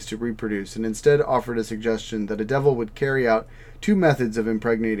entities to reproduce, and instead offered a suggestion that a devil would carry out two methods of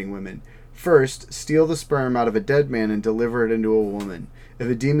impregnating women. First, steal the sperm out of a dead man and deliver it into a woman. If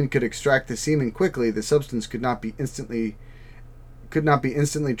a demon could extract the semen quickly, the substance could not be instantly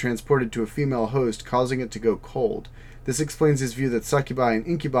transported to a female host, causing it to go cold. This explains his view that succubi and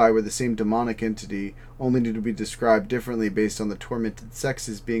incubi were the same demonic entity, only to be described differently based on the tormented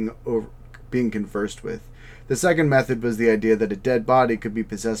sexes being conversed with. The second method was the idea that a dead body could be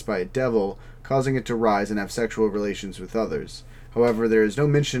possessed by a devil, causing it to rise and have sexual relations with others. However, there is no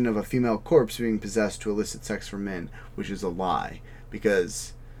mention of a female corpse being possessed to elicit sex from men, which is a lie,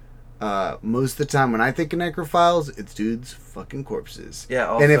 because most of the time when I think of necrophiles, it's dudes fucking corpses. Yeah.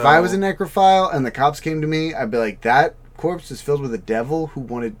 Also, and if I was a necrophile and the cops came to me, I'd be like, that corpse is filled with a devil who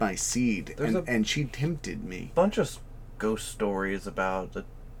wanted my seed, and she tempted me. Bunch of ghost stories about the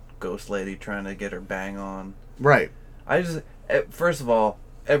ghost lady trying to get her bang on. Right. First of all,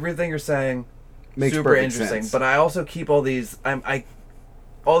 everything you're saying makes super perfect interesting, sense. but I also keep all these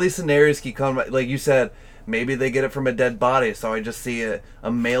all these scenarios keep coming, like you said. Maybe they get it from a dead body, so I just see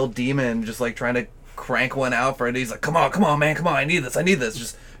a male demon just like trying to crank one out for it. He's like, come on, man, come on, I need this.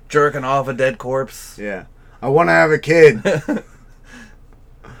 Just jerking off a dead corpse. Yeah. I want to have a kid.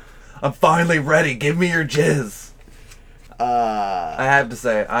 I'm finally ready. Give me your jizz. I have to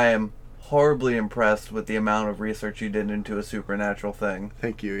say, I am horribly impressed with the amount of research you did into a supernatural thing.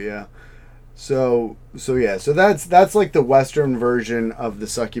 Thank you, yeah. So yeah, so that's like the Western version of the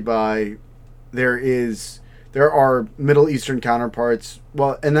succubi. There are Middle Eastern counterparts.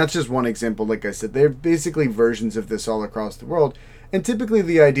 Well, and that's just one example. Like I said, they're basically versions of this all across the world. And typically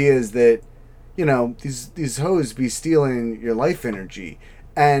the idea is that, you know, these hoes be stealing your life energy.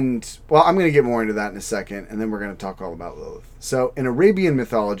 And, well, I'm going to get more into that in a second, and then we're going to talk all about Lilith. So, in Arabian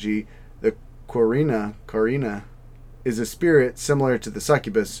mythology, the Qarina, is a spirit similar to the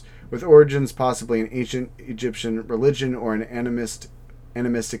succubus, with origins possibly in ancient Egyptian religion or in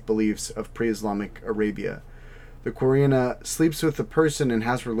animistic beliefs of pre-Islamic Arabia. The Qarina sleeps with the person and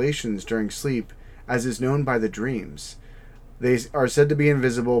has relations during sleep, as is known by the dreams. They are said to be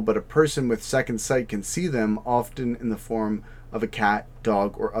invisible, but a person with second sight can see them, often in the form of a cat,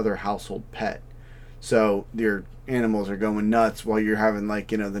 dog, or other household pet. So your animals are going nuts while you're having,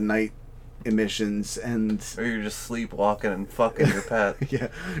 like, you know, the night emissions, and Or you're just sleepwalking and fucking your pet. yeah,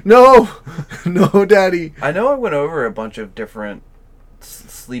 no, daddy. I know I went over a bunch of different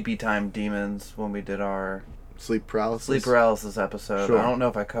sleepy time demons when we did our Sleep paralysis. sleep paralysis episode. Sure. I don't know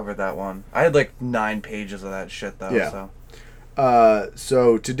if I covered that one. I had like 9 pages of that shit though. Yeah. So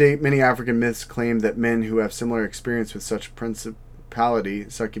So to date, many African myths claim that men who have similar experience with such principality,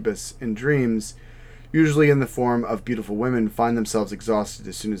 succubus, in dreams, usually in the form of beautiful women, find themselves exhausted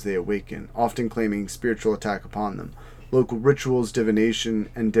as soon as they awaken, often claiming spiritual attack upon them. Local rituals, divination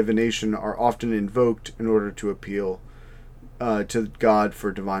are often invoked in order to appeal to God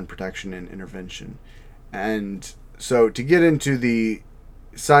for divine protection and intervention. And so to get into the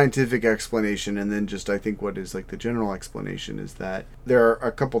scientific explanation, and then just I think what is like the general explanation, is that there are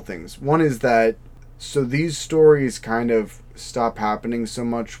a couple things. One is that so these stories kind of stop happening so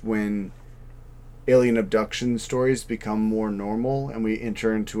much when alien abduction stories become more normal and we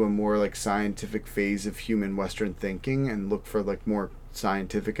enter into a more like scientific phase of human Western thinking and look for like more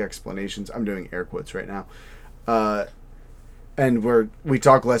scientific explanations. I'm doing air quotes right now. And we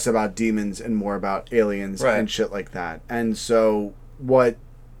talk less about demons and more about aliens Right. and shit like that. And so what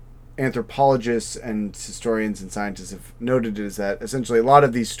anthropologists and historians and scientists have noted is that essentially a lot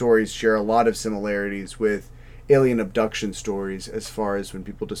of these stories share a lot of similarities with alien abduction stories as far as when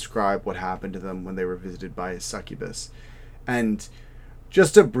people describe what happened to them when they were visited by a succubus. And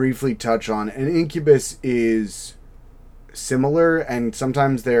just to briefly touch on, an incubus is similar, and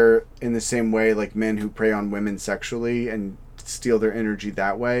sometimes they're in the same way, like men who prey on women sexually and steal their energy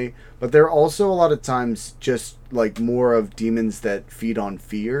that way, but they're also a lot of times just like more of demons that feed on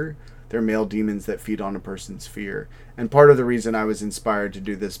fear. They're male demons that feed on a person's fear. And part of the reason I was inspired to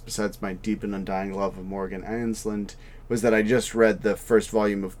do this, besides my deep and undying love of Morgan Ansland, was that I just read the first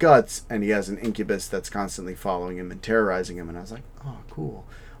volume of Guts, and he has an incubus that's constantly following him and terrorizing him, and I was like, oh cool,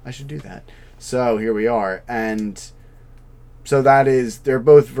 I should do that. So here we are. And so they're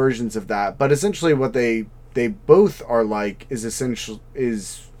both versions of that, but essentially what they both are like is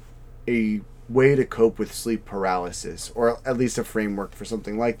a way to cope with sleep paralysis, or at least a framework for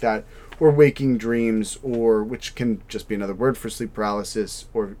something like that, or waking dreams, or which can just be another word for sleep paralysis,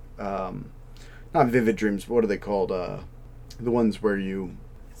 or not vivid dreams, but what are they called? The ones where you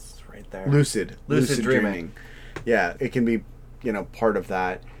it's right there. lucid dreaming. Yeah, it can be, you know, part of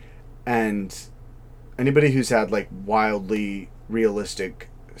that. And anybody who's had like wildly realistic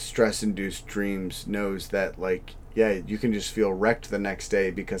stress-induced dreams knows that, like, yeah, you can just feel wrecked the next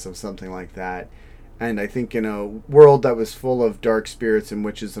day because of something like that. And I think in a world that was full of dark spirits and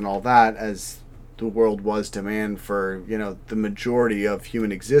witches and all that, as the world was to man for, you know, the majority of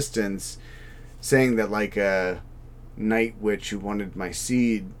human existence, saying that like a night witch who wanted my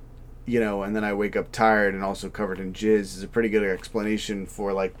seed, you know, and then I wake up tired and also covered in jizz is a pretty good explanation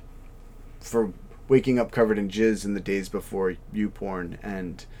for waking up covered in jizz in the days before YouPorn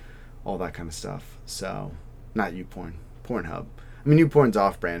and all that kind of stuff. So, not YouPorn, Pornhub. I mean, YouPorn's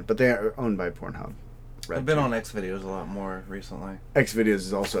off-brand, but they are owned by Pornhub. I've been on X videos a lot more recently. X videos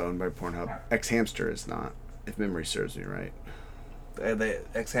is also owned by Pornhub. X Hamster is not, if memory serves me right.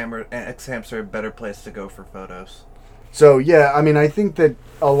 X Hamster a better place to go for photos. So yeah, I mean, I think that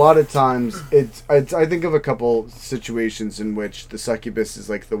a lot of times I think of a couple situations in which the succubus is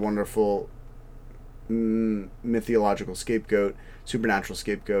like the wonderful mythological scapegoat, supernatural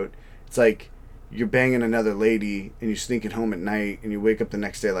scapegoat. It's like you're banging another lady and you're sneaking home at night and you wake up the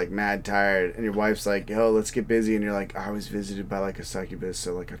next day like mad tired and your wife's like, yo, let's get busy, and you're like, I was visited by like a succubus,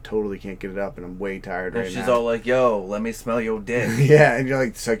 so like I totally can't get it up and I'm way tired And right she's now. all like, yo, let me smell your dick. Yeah, and you're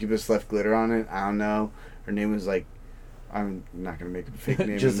like, the succubus left glitter on it. I don't know. Her name was like, I'm not gonna make a fake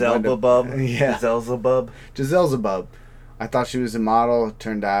name. Giselle Zabub. Yeah. Giselle Zabub. Giselle Zabub. I thought she was a model. It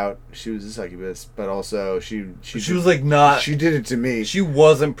turned out she was a succubus, but also she was like not. She did it to me. She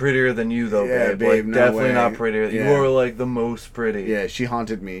wasn't prettier than you though, Yeah, babe. babe, Like, no definitely way. not prettier. You Yeah. were like the most pretty. Yeah, she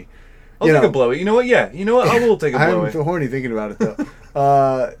haunted me. I'll take a blowy. You know what? Yeah. You know what? I will take a blowy. I'm horny thinking about it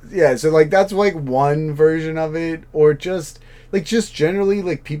though. Yeah, so like that's like one version of it, or just generally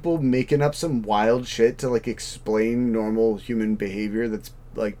like people making up some wild shit to like explain normal human behavior that's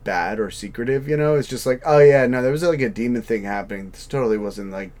like bad or secretive. You know, it's just like, oh yeah, no, there was like a demon thing happening. This totally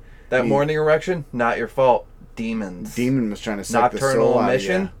wasn't like That me. morning erection, not your fault. Demons. Demon was trying to suck the Nocturnal soul out of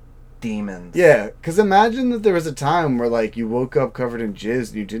emission. you. Demons. Yeah, because imagine that there was a time where like you woke up covered in jizz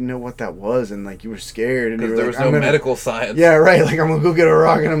and you didn't know what that was, and like you were scared, and you Because were there like, was no medical science. Yeah, right. Like I'm gonna go get a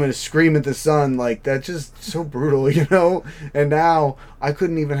rock and I'm gonna scream at the sun. Like that's just so brutal, you know. And now I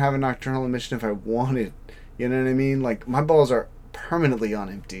couldn't even have a nocturnal emission if I wanted. You know what I mean? Like my balls are permanently on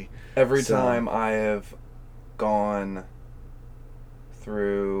empty. Every So- time I have gone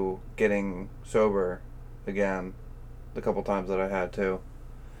through getting sober again, the couple times that I had to,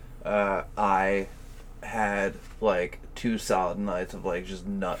 I had like 2 solid nights of like just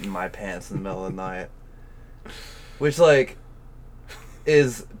nutting my pants in the middle of the night, which like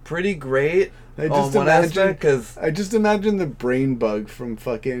is pretty great I on just one aspect because I just imagine the brain bug from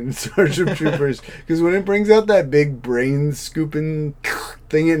fucking Starship Troopers, because when it brings out that big brain scooping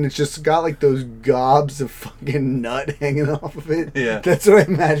thing and it's just got like those gobs of fucking nut hanging off of it. Yeah. That's what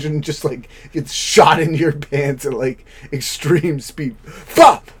I imagine, just like gets shot into your pants at like extreme speed.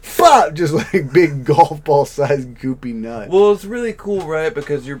 Fop! Fop! Just like big golf ball sized goopy nut. well, it's really cool, right?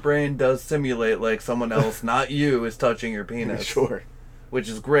 Because your brain does simulate like someone else, not you, is touching your penis. Sure. Which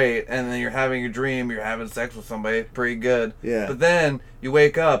is great, and then you're having your dream, you're having sex with somebody, pretty good. Yeah. But then you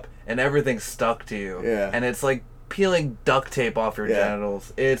wake up and everything's stuck to you. Yeah. And it's like peeling duct tape off your Yeah.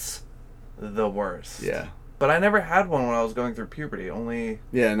 genitals. It's the worst. Yeah. But I never had one when I was going through puberty, only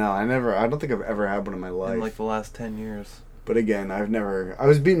Yeah, no, I don't think I've ever had one in my life. in like the last 10 years. But again, I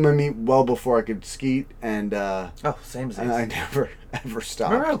was beating my meat well before I could skeet, and Oh, same and I thing. never ever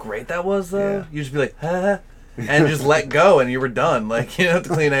stopped. Remember how great that was, though? Yeah. You just be like, ha, and just let go, and you were done. Like, you don't have to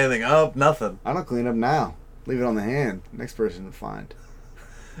clean anything up, nothing. I don't clean up now. Leave it on the hand. Next person to find.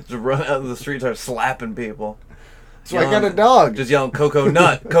 Just run out in the street, start slapping people. So I got a dog. Just yelling, Coco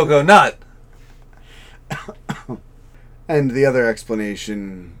Nut, Coco Nut. And the other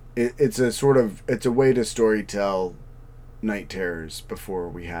explanation, it's a way to storytell night terrors before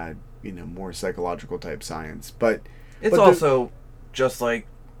we had, more psychological type science. But It's but also just like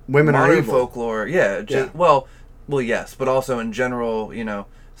women are modern evil. folklore. Yeah, Yeah. well, yes, but also in general,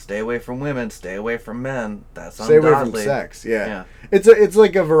 stay away from women, stay away from men. That's Stay away from ungodly. sex. Yeah. Yeah. It's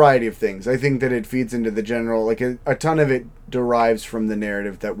like a variety of things. I think that it feeds into the general, like a ton of it derives from the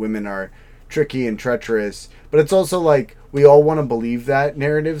narrative that women are tricky and treacherous, but it's also like we all want to believe that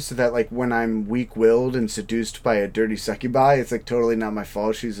narrative, so that like when I'm weak-willed and seduced by a dirty succubi, it's like totally not my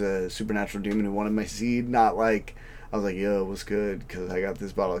fault. She's a supernatural demon who wanted my seed, not like I was like, yo, what's good? Because I got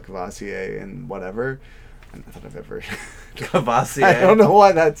this bottle of Cavassier and whatever. And I thought I've ever. Cavassier. I don't know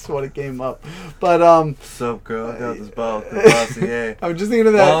why that's what it came up, but What's up, girl? I got this bottle of Cavassier. I'm just thinking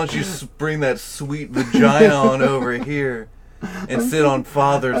of Why that. don't you bring that sweet vagina on over here and sit on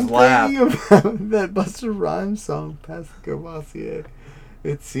Father's I'm lap? thinking about that Busta Rhymes song, Pass the Cavassier.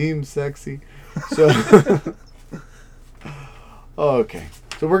 It seems sexy. So, okay.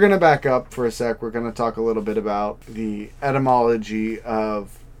 So we're going to back up for a sec. We're going to talk a little bit about the etymology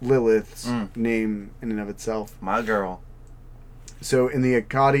of Lilith's name in and of itself. My girl. So in the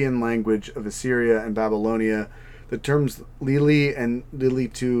Akkadian language of Assyria and Babylonia, the terms Lili and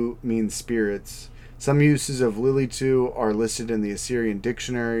Lilitu mean spirits. Some uses of Lilitu are listed in the Assyrian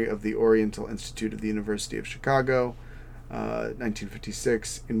Dictionary of the Oriental Institute of the University of Chicago,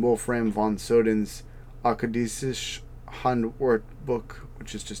 1956, in Wolfram von Soden's Akkadische Handwerkbuch,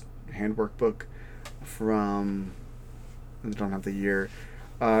 which is just handwork book from, I don't have the year,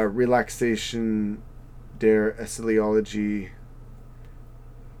 Relaxation der Assyriologie.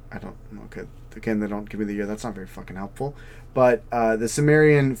 Okay, again, they don't give me the year. That's not very fucking helpful. But the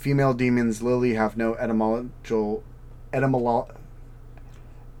Sumerian female demons Lili have no etymological,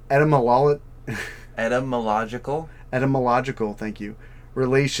 thank you,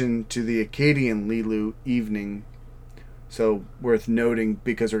 relation to the Akkadian Lilu evening. So worth noting,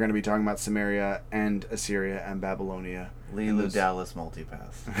 because we're going to be talking about Samaria and Assyria and Babylonia. Lilu Dallas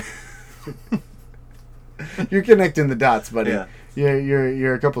Multipass. You're connecting the dots, buddy. Yeah.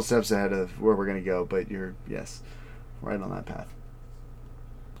 You're a couple steps ahead of where we're going to go, but you're, yes, right on that path.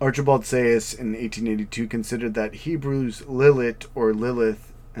 Archibald Sayus in 1882 considered that Hebrew's Lilith or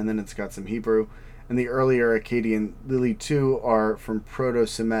Lilith, and then it's got some Hebrew, and the earlier Akkadian Lili-Tu are from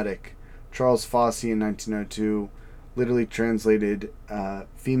Proto-Semitic. Charles Fossey in 1902 literally translated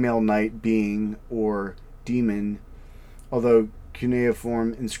female night being or demon, although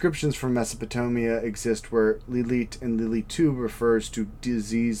cuneiform inscriptions from Mesopotamia exist where Lilit and Lili-Tu refers to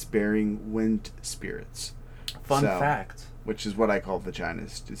disease-bearing wind spirits. Fun fact. Which is what I call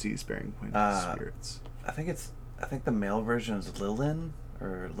vaginas, disease-bearing wind spirits. I think the male version is Lilin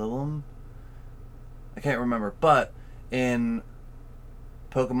or Lilim. I can't remember, but in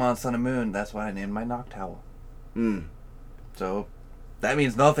Pokemon Sun and Moon, that's why I named my Noctowl. So that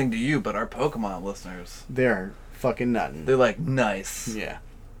means nothing to you, but our Pokemon listeners. They're fucking nuttin'. They're like, nice. Yeah.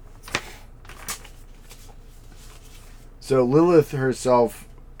 So Lilith herself,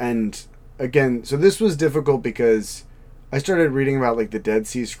 and again, so this was difficult because I started reading about like the Dead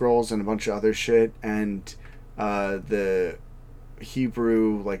Sea Scrolls and a bunch of other shit, and the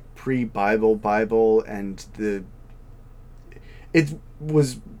Hebrew like pre-Bible Bible, and it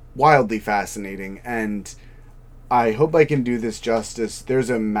was wildly fascinating, and I hope I can do this justice. There's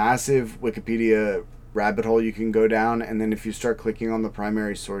a massive Wikipedia rabbit hole you can go down, and then if you start clicking on the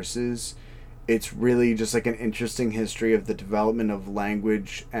primary sources, it's really just like an interesting history of the development of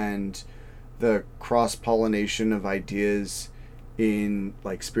language and the cross-pollination of ideas in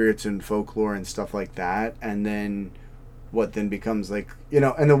like spirits and folklore and stuff like that, and then what then becomes like,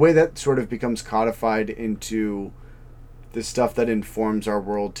 and the way that sort of becomes codified into the stuff that informs our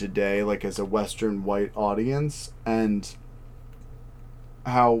world today, like as a Western white audience, and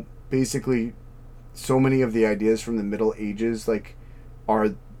how basically so many of the ideas from the Middle Ages like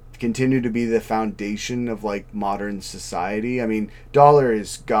continue to be the foundation of like modern society. I mean, dollar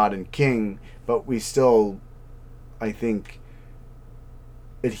is God and king, but we still, I think,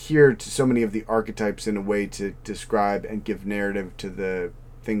 adhere to so many of the archetypes in a way to describe and give narrative to the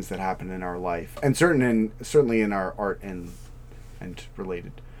things that happen in our life, and certainly in our art and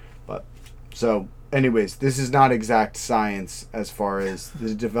related. But so anyways, this is not exact science as far as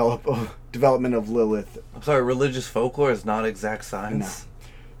the development of Lilith. I'm sorry, religious folklore is not exact science. No.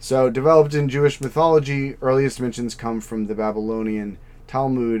 So developed in Jewish mythology, earliest mentions come from the Babylonian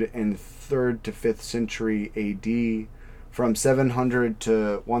Talmud in 3rd to 5th century AD, from 700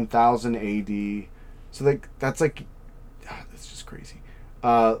 to 1000 AD. So that's just crazy.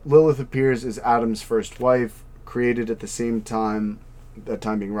 Lilith appears as Adam's first wife, created at the same time, that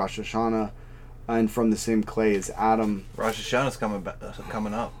time being Rosh Hashanah, and from the same clay as Adam. Rosh Hashanah's coming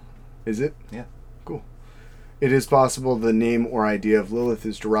up. Is it? Yeah. Cool. It is possible the name or idea of Lilith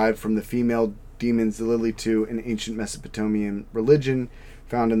is derived from the female demons Lili-Tu in ancient Mesopotamian religion,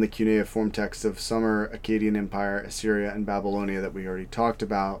 found in the cuneiform texts of Sumer, Akkadian Empire, Assyria, and Babylonia that we already talked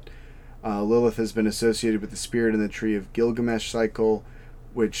about. Lilith has been associated with the spirit in the Tree of Gilgamesh cycle,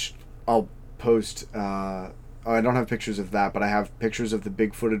 which I'll post. I don't have pictures of that, but I have pictures of the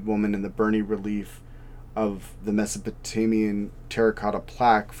big-footed woman in the Burney relief of the Mesopotamian terracotta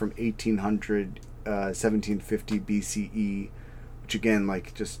plaque from 1750 BCE, which again,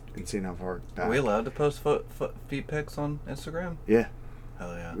 like, just insane how far back. Are we allowed to post feet pics on Instagram? Yeah.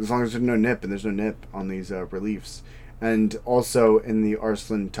 Hell yeah. As long as there's no nip, and there's no nip on these reliefs. And also in the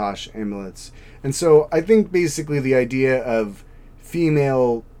Arslan Tash amulets. And so I think basically the idea of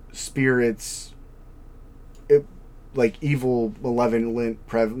female spirits, like evil, malevolent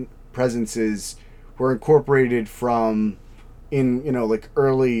presences, were incorporated from like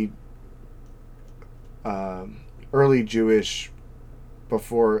early Jewish,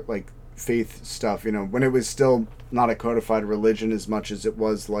 before like faith stuff, when it was still not a codified religion as much as it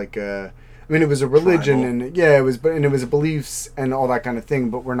was like it was a religion. Tribal. And yeah, it was a beliefs and all that kind of thing,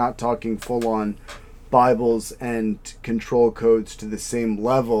 but we're not talking full on Bibles and control codes to the same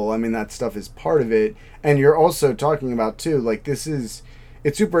level. I mean, that stuff is part of it. And you're also talking about too, like it's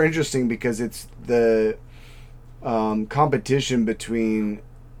super interesting because it's the competition between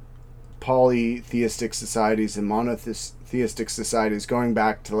polytheistic societies and monotheistic societies going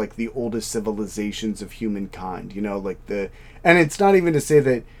back to like the oldest civilizations of humankind, and it's not even to say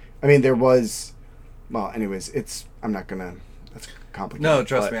that, there was, that's complicated. No,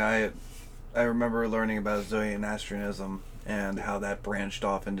 trust me, I remember learning about Zoroastrianism and how that branched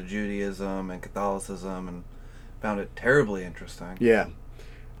off into Judaism and Catholicism, and found it terribly interesting. Yeah.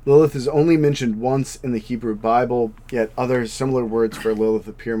 Lilith is only mentioned once in the Hebrew Bible, yet other similar words for Lilith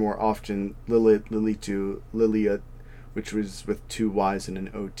appear more often. Lilith, Lili-Tu, Liliat, which was with 2 Y's and an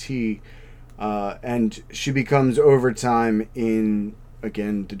O-T. And she becomes over time in,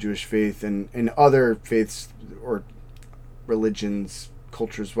 again, the Jewish faith and in other faiths or religions,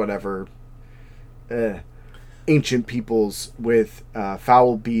 cultures, whatever. ancient peoples with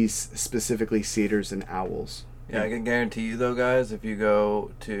foul beasts, specifically satyrs and owls. Yeah, I can guarantee you though, guys, if you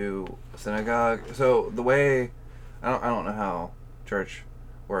go to synagogue, so the way, I don't know how church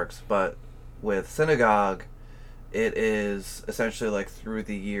works, but with synagogue, it is essentially like through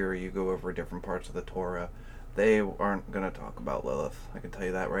the year you go over different parts of the Torah. They aren't going to talk about Lilith. I can tell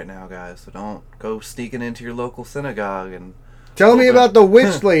you that right now, guys. So don't go sneaking into your local synagogue and... Tell me about the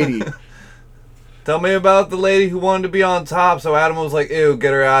witch lady. Tell me about the lady who wanted to be on top, so Adam was like, ew,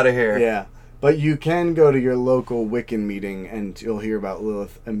 get her out of here. Yeah. But you can go to your local Wiccan meeting and you'll hear about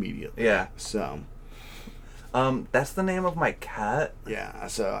Lilith immediately. Yeah. So... that's the name of my cat. Yeah,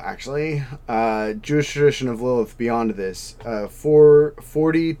 so actually, Jewish tradition of Lilith beyond this,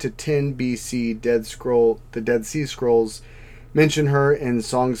 440 to 10 BC, the Dead Sea Scrolls mention her in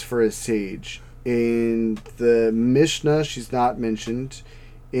Songs for a Sage. In the Mishnah, she's not mentioned.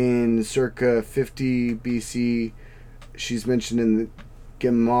 In circa 50 BC, she's mentioned in the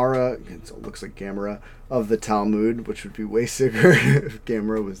Gemara, it looks like Gamera, of the Talmud, which would be way sicker if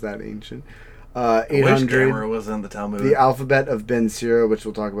Gamera was that ancient. 800 Gamera was in the Talmud. The alphabet of Ben Sira, which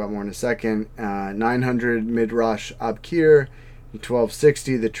we'll talk about more in a second. 900 Midrash Abkir. In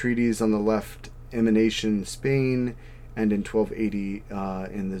 1260, the treatise on the left emanation Spain, and in 1280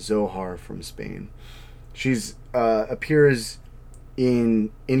 in the Zohar from Spain. She's appears in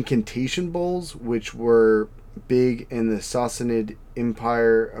incantation bowls, which were big in the Sassanid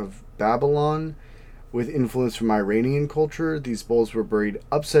Empire of Babylon, with influence from Iranian culture. These bowls were buried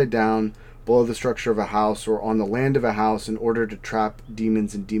upside down below the structure of a house or on the land of a house in order to trap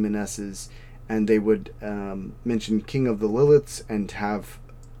demons and demonesses, and they would mention King of the Liliths and have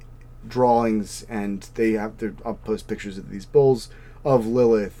drawings, and I'll post pictures of these bowls of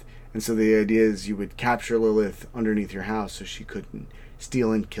Lilith, and so the idea is you would capture Lilith underneath your house so she couldn't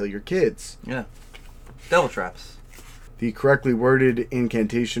steal and kill your kids. Yeah. Devil traps. The correctly worded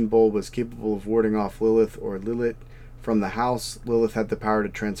incantation bowl was capable of warding off Lilith or Lilith from the house. Lilith had the power to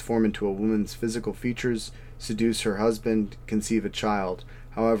transform into a woman's physical features, seduce her husband, conceive a child.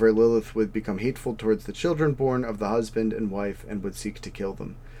 However, Lilith would become hateful towards the children born of the husband and wife and would seek to kill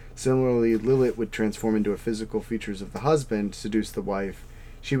them. Similarly, Lilith would transform into a physical features of the husband, seduce the wife.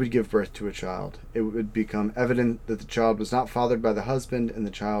 She would give birth to a child. It would become evident that the child was not fathered by the husband, and the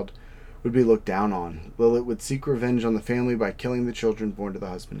child would be looked down on. Lilith would seek revenge on the family by killing the children born to the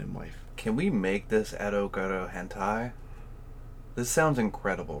husband and wife. Can we make this Edo Goro hentai? This sounds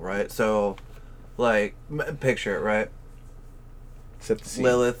incredible, right? So, like, picture it, right? Set the scene.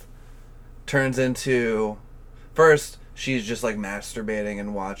 Lilith turns into... First, she's just, like, masturbating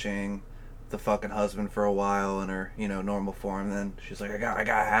and watching the fucking husband for a while in her, normal form. Then she's like, I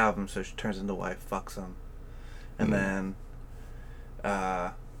gotta have him. So she turns into wife, fucks him. And then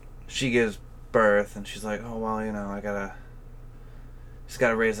she gives birth, and she's like, oh, well, he's got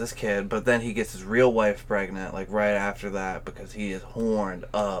to raise this kid. But then he gets his real wife pregnant, like, right after that, because he is horned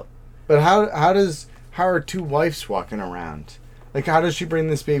up. But how are two wives walking around? Like, how does she bring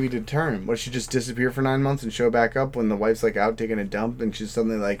this baby to term? Would she just disappear for 9 months and show back up when the wife's, like, out taking a dump, and she's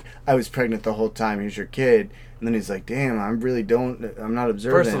suddenly like, I was pregnant the whole time, here's your kid. And then he's like, damn, I'm not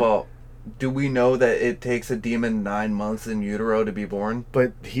observant. First of all, do we know that it takes a demon 9 months in utero to be born?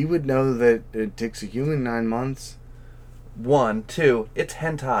 But he would know that it takes a human 9 months. 1, 2, it's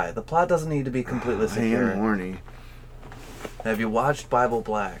hentai. The plot doesn't need to be completely secure. I am horny. Have you watched Bible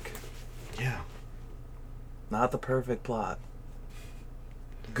Black? Yeah. Not the perfect plot.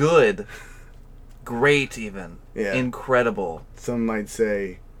 Good. Great, even. Yeah. Incredible. Some might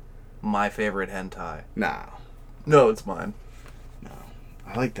say... My favorite hentai. Nah. No, it's mine. No.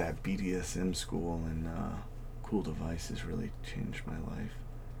 I like that BDSM school, and Cool Devices really changed my life.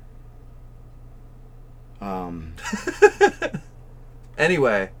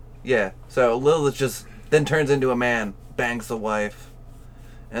 Anyway, yeah. So Lilith just then turns into a man, bangs the wife.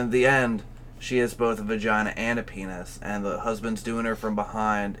 And in the end, she has both a vagina and a penis, and the husband's doing her from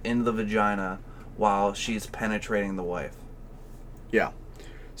behind in the vagina while she's penetrating the wife. Yeah.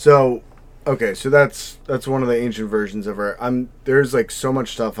 So, okay, so that's one of the ancient versions of her. There's like so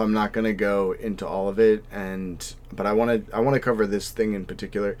much stuff. I'm not gonna go into all of it, but I want to cover this thing in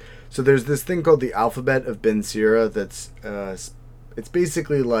particular. So there's this thing called the Alphabet of Ben Sira. That's it's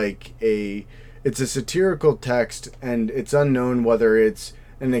basically like it's a satirical text, and it's unknown whether it's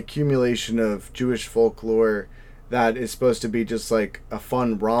an accumulation of Jewish folklore that is supposed to be just like a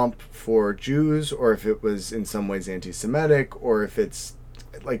fun romp for Jews, or if it was in some ways anti-Semitic, or if it's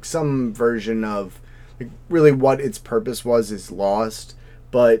like some version of like really what its purpose was is lost,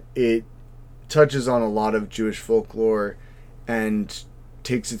 but it touches on a lot of Jewish folklore and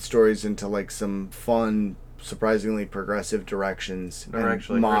takes its stories into like some fun surprisingly progressive directions. Never and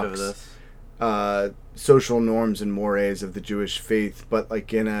actually heard of mocks, this. social norms and mores of the Jewish faith, but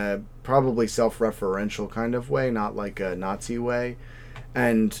like in a probably self-referential kind of way, not like a Nazi way.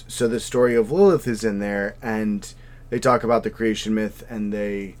 And so the story of Lilith is in there, and they talk about the creation myth, and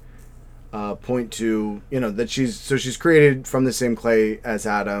they point to, that she's created from the same clay as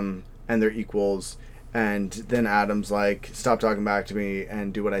Adam, and they're equals. And then Adam's like, stop talking back to me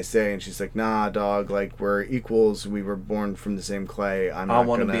and do what I say. And she's like, nah, dog, like, we're equals. We were born from the same clay. I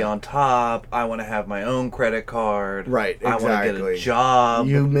want to be on top. I want to have my own credit card. Right, exactly. I want to get a job.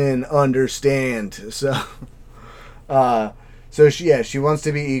 You men understand. So, she wants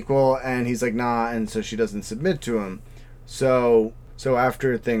to be equal, and he's like, nah, and so she doesn't submit to him. So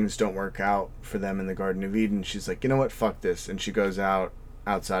after things don't work out for them in the Garden of Eden, she's like, you know what, fuck this. And she goes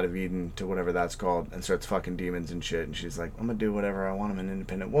outside of Eden to whatever that's called and starts fucking demons and shit. And she's like, I'm gonna do whatever I want. I'm an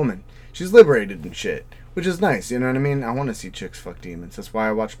independent woman. She's liberated and shit, which is nice. You know what I mean? I want to see chicks fuck demons. That's why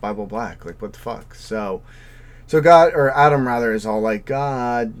I watch Bible Black. Like, what the fuck? So God, or Adam rather, is all like,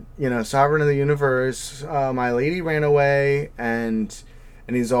 God, sovereign of the universe, my lady ran away, and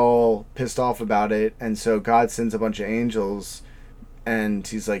he's all pissed off about it. And so God sends a bunch of angels, and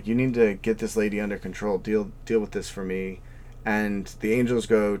he's like, you need to get this lady under control. Deal with this for me. And the angels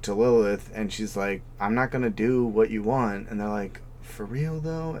go to Lilith, and she's like, I'm not going to do what you want. And they're like, for real,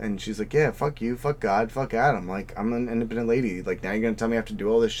 though? And she's like, yeah, fuck you, fuck God, fuck Adam. Like, I'm an independent lady. Like, now you're going to tell me I have to do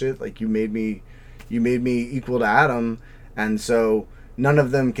all this shit? Like, you made me equal to Adam. And so none of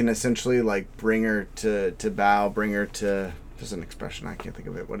them can essentially, like, bring her to bow, bring her to... There's an expression, I can't think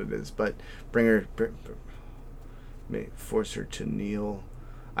of what it is. But force her to kneel.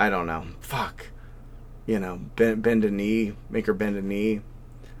 I don't know. Fuck. Bend a knee, make her bend a knee.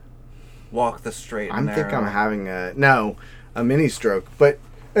 Walk the straight and narrow. I think I'm having a mini stroke. But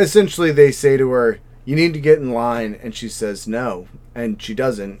essentially they say to her, you need to get in line, and she says no. And she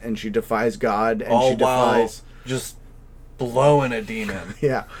doesn't, and she defies God, and she defies... just blowing a demon.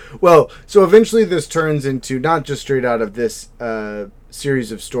 Yeah. Well, so eventually this turns into, not just straight out of this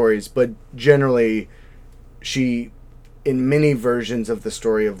series of stories, but generally she... in many versions of the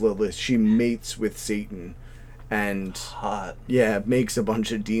story of Lilith, she mates with Satan and hot. Yeah, makes a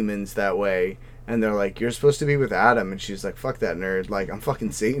bunch of demons that way. And they're like, you're supposed to be with Adam. And she's like, fuck that nerd. Like, I'm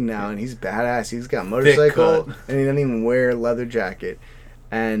fucking Satan now, and he's badass. He's got a motorcycle, and he doesn't even wear a leather jacket.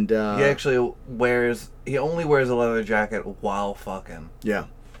 And he only wears a leather jacket while fucking. Yeah.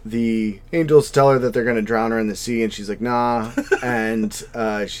 The angels tell her that they're going to drown her in the sea, and she's like, nah. And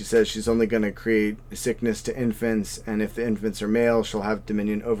she says she's only going to create sickness to infants, and if the infants are male, she'll have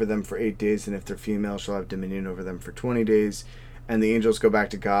dominion over them for 8 days, and if they're female, she'll have dominion over them for 20 days. And the angels go back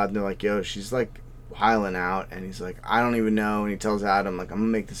to God, and they're like, yo, she's like whiling out. And he's like, I don't even know. And he tells Adam, like, I'm going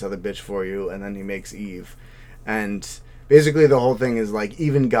to make this other bitch for you. And then he makes Eve. And... basically, the whole thing is, like,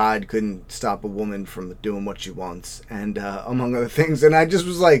 even God couldn't stop a woman from doing what she wants, and among other things. And I just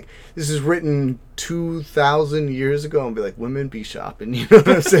was like, this is written 2,000 years ago, and be like, women be shopping, you know what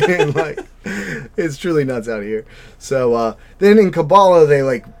I'm saying? Like, it's truly nuts out here. So, then in Kabbalah,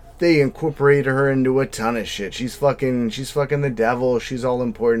 they incorporate her into a ton of shit. She's fucking the devil. She's all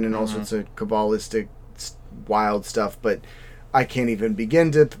important and all sorts of Kabbalistic wild stuff, but I can't even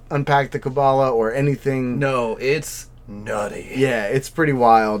begin to unpack the Kabbalah or anything. No, it's... nutty. Yeah, it's pretty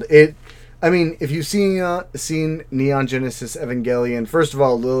wild. If you've seen Neon Genesis Evangelion, first of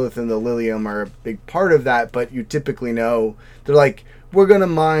all, Lilith and the Lilium are a big part of that, but you typically know they're like, we're gonna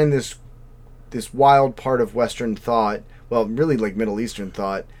mine this wild part of Western thought, well, really like Middle Eastern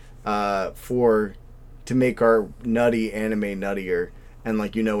thought, to make our nutty anime nuttier, and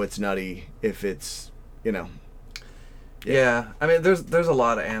it's nutty if it's Yeah, I mean, there's a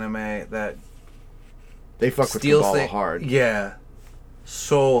lot of anime that. They fuck with Kabbalah hard. Yeah.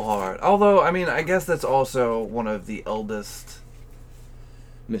 So hard. Although, I mean, I guess that's also one of the eldest...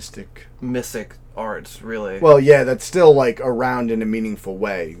 mystic arts, really. Well, yeah, that's still, around in a meaningful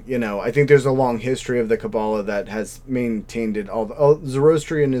way. I think there's a long history of the Kabbalah that has maintained it.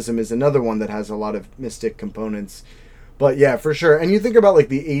 Zoroastrianism is another one that has a lot of mystic components. But, yeah, for sure. And you think about,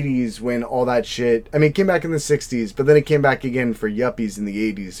 the 80s when all that shit... I mean, it came back in the 60s, but then it came back again for yuppies in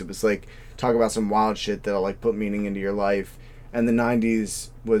the 80s. It was, talk about some wild shit that'll put meaning into your life. And the 90s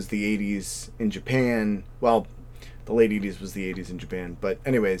was the 80s in Japan. Well, the late 80s was the 80s in Japan. But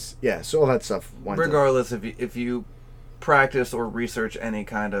anyways, yeah, so all that stuff. Regardless, if you practice or research any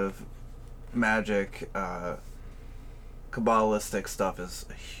kind of magic, Kabbalistic stuff is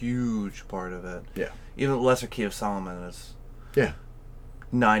a huge part of it. Yeah. Even the Lesser Key of Solomon is... yeah.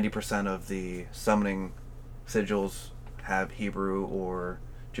 90% of the summoning sigils have Hebrew or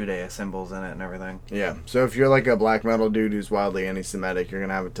Judea symbols in it and everything. Yeah. So if you're like a black metal dude who's wildly anti-Semitic, you're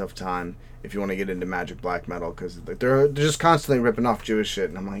gonna have a tough time if you want to get into magic black metal because they're just constantly ripping off Jewish shit,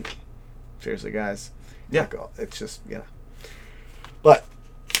 and I'm like, seriously, guys. Yeah. Like, it's just But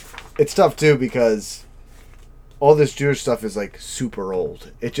it's tough too because all this Jewish stuff is like super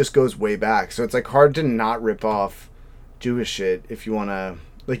old. It just goes way back, so it's like hard to not rip off Jewish shit if you want to.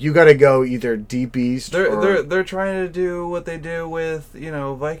 Like, you got to go either deep east. They're trying to do what they do with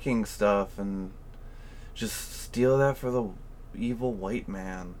Viking stuff and just steal that for the evil white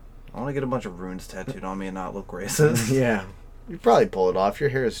man. I want to get a bunch of runes tattooed on me and not look racist. Yeah, you probably pull it off. Your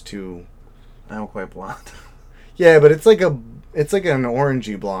hair is too. I'm quite blonde. Yeah, but it's like an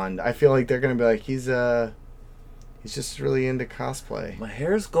orangey blonde. I feel like they're gonna be like he's just really into cosplay. My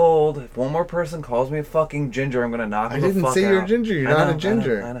hair's gold. If one more person calls me a fucking ginger, I'm gonna knock him the fuck out. I didn't say you're a ginger. You're not a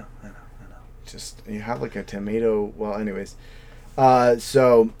ginger. I know. Just, you have like a tomato. Well, anyways.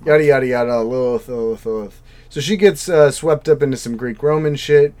 So, yada, yada, yada. Lilith. So she gets swept up into some Greek-Roman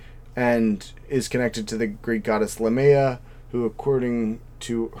shit and is connected to the Greek goddess Lemea, who, according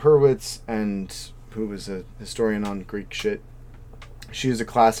to Hurwitz, and who was a historian on Greek shit, she is a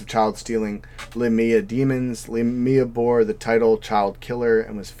class of child-stealing Lemea demons. Lemea bore the title Child Killer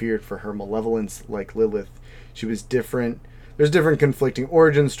and was feared for her malevolence like Lilith. She was different. There's different conflicting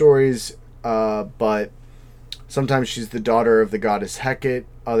origin stories, but sometimes she's the daughter of the goddess Hecate.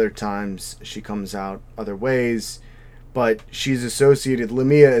 Other times she comes out other ways. But she's associated,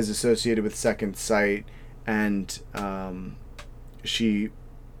 Lemea is associated with second sight, and she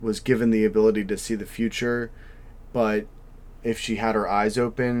was given the ability to see the future, but if she had her eyes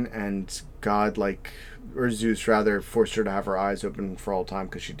open and God, or Zeus rather, forced her to have her eyes open for all time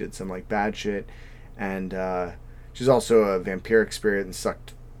because she did some bad shit, and she's also a vampiric spirit and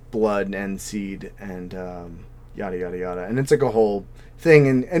sucked blood and seed and yada yada yada, and it's like a whole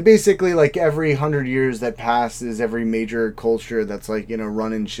thing, and basically every 100 years that passes, every major culture that's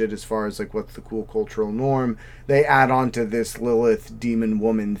running shit as far as what's the cool cultural norm, they add on to this Lilith demon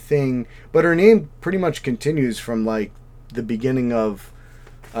woman thing, but her name pretty much continues from the beginning of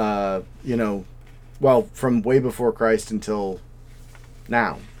from way before Christ until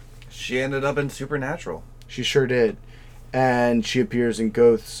now. She ended up in Supernatural. She sure did. And she appears in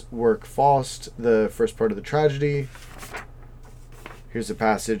Goethe's work Faust, the first part of the tragedy. Here's a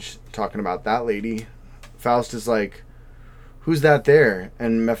passage talking about that lady. Faust is like, who's that there?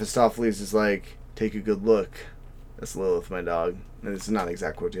 And Mephistopheles is like, take a good look. That's Lilith, my dog. And it's not an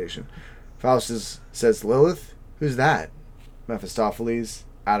exact quotation. Faust says, Lilith? Who's that? Mephistopheles,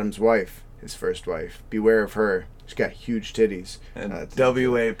 Adam's wife, his first wife. Beware of her. She's got huge titties. And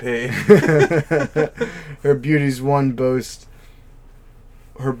WAP. Her beauty's one boast.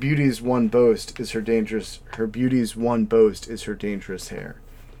 Her beauty's one boast is her dangerous. Her beauty's one boast is her dangerous hair.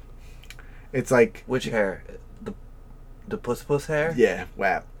 It's like, which hair? The puss hair? Yeah,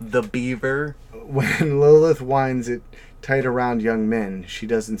 WAP. The beaver. When Lilith winds it tight around young men, she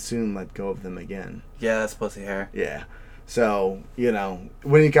doesn't soon let go of them again. Yeah, that's pussy hair. Yeah. So,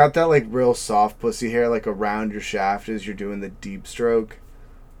 when you got that real soft pussy hair around your shaft as you're doing the deep stroke.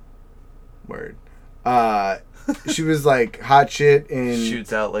 Word. She was hot shit in...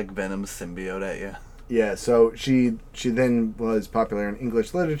 Shoots out Venom's symbiote at you. Yeah, so she then was popular in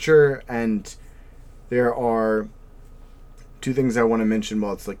English literature, and there are two things I want to mention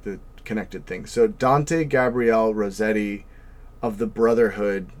while it's the connected thing. So Dante Gabriel Rossetti of the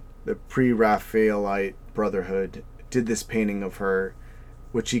Brotherhood, the pre-Raphaelite Brotherhood, did this painting of her,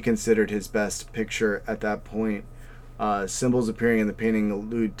 which he considered his best picture at that point. Symbols appearing in the painting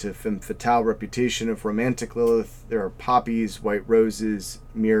allude to femme fatale reputation of romantic Lilith. There are poppies, white roses,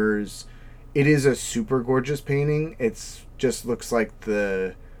 mirrors. It is a super gorgeous painting. It's just looks like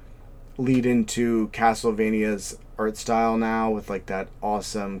the lead into Castlevania's art style now, with that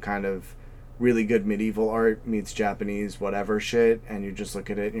awesome kind of really good medieval art meets Japanese whatever shit, and you just look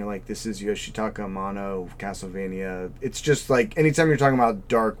at it and you're like, this is Yoshitaka Amano, Castlevania. It's just anytime you're talking about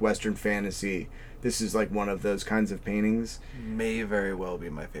dark Western fantasy, this is one of those kinds of paintings. May very well be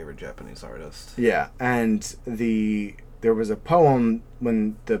my favorite Japanese artist. Yeah, and there was a poem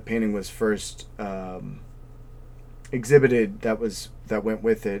when the painting was first exhibited that went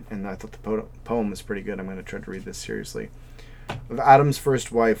with it, and I thought the poem was pretty good. I'm going to try to read this seriously. Of Adam's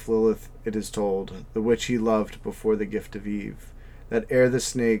first wife, Lilith, it is told, the which he loved before the gift of Eve, that ere the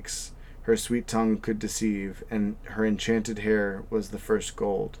snakes her sweet tongue could deceive, and her enchanted hair was the first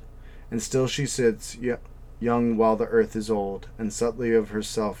gold. And still she sits, young while the earth is old, and subtly of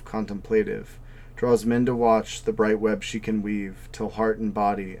herself contemplative, draws men to watch the bright web she can weave, till heart and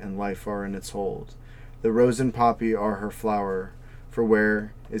body and life are in its hold. The rose and poppy are her flower, For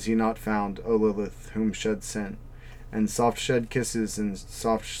where is he not found, O Lilith, whom shed sent? And soft shed kisses and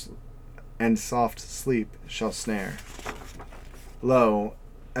soft sleep shall snare. Lo,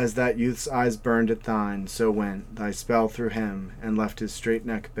 as that youth's eyes burned at thine, so went thy spell through him, and left his straight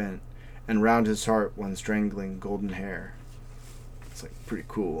neck bent, and round his heart one strangling golden hair. It's like pretty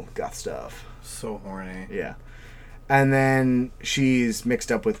cool goth stuff. So horny. Yeah. And then she's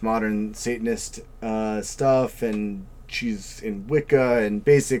mixed up with modern Satanist stuff, and she's in Wicca, and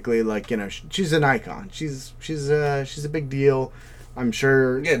basically, like, you know, she's an icon. She's a big deal. I'm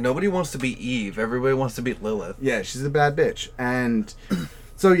sure. Yeah, nobody wants to be Eve. Everybody wants to be Lilith. Yeah, she's a bad bitch. And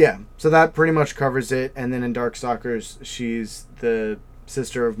so, yeah. So that pretty much covers it. And then in Darkstalkers, she's the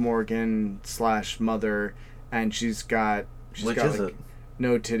sister of Morgan / mother. And she's got Which got is like, it?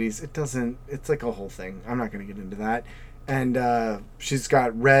 no titties. It doesn't. It's like a whole thing. I'm not going to get into that. And she's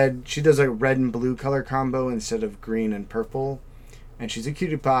got red. She does a red and blue color combo instead of green and purple. And she's a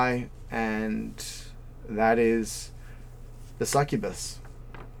cutie pie. And that is the succubus.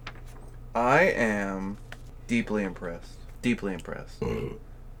 I am deeply impressed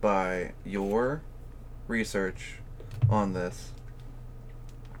by your research on this.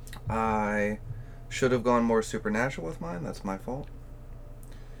 I should have gone more supernatural with mine. That's my fault.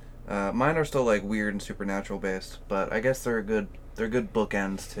 Mine are still like weird and supernatural based, but I guess they're good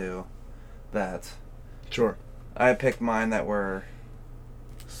bookends to that. Sure. I picked mine that were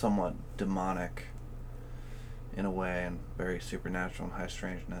somewhat demonic in a way and very supernatural and high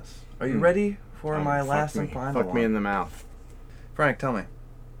strangeness. Are you ready for my last and final one? Fuck me in the mouth. Frank, tell me.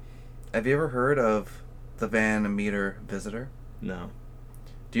 Have you ever heard of the Van Meter visitor? No.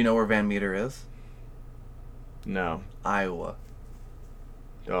 Do you know where Van Meter is? No. Iowa.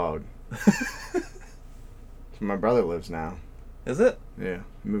 Dog. My brother lives now. Is it? Yeah.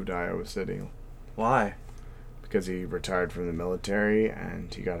 He moved to Iowa City Why? because he retired from the military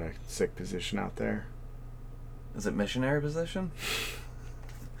and he got a sick position out there. Is it missionary position?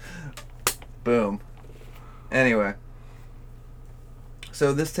 Boom. Anyway.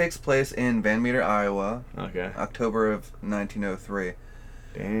 So this takes place in Van Meter, Iowa, Okay. October of 1903.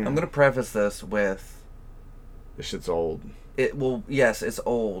 Damn. I'm going to preface this with, This shit's old. yes, it's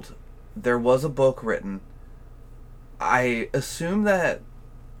old. There was a book written. I assume that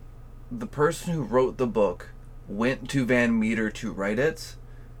the person who wrote the book went to Van Meter to write it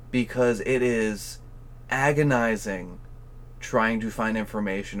because it is agonizing trying to find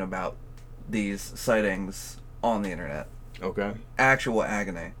information about these sightings on the internet. Okay. Actual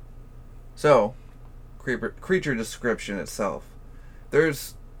agony. So, creature description itself.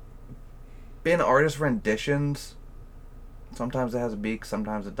 There's been artist renditions. Sometimes it has a beak,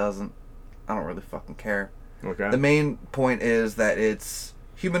 sometimes it doesn't. I don't really fucking care. Okay. The main point is that it's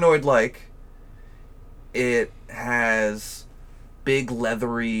humanoid-like. It has big,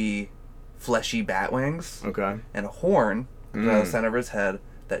 leathery, fleshy bat wings. Okay. And a horn out of the center of his head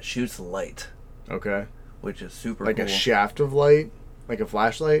that shoots light, Okay. which is super Like cool. a shaft of light? Like a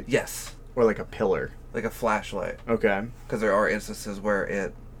flashlight? Yes, Or like a pillar? like a flashlight. Okay. Because there are instances where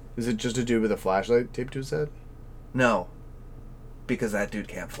it... Is it just a dude with a flashlight taped to his head? No, because that dude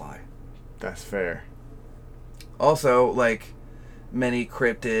can't fly. That's fair. Also, like many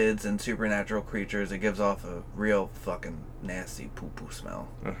cryptids and supernatural creatures, it gives off a real fucking nasty poo-poo smell.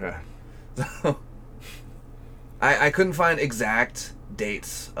 Okay. So, I couldn't find exact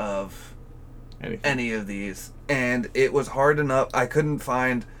dates of Anything. any of these, and it was hard enough. I couldn't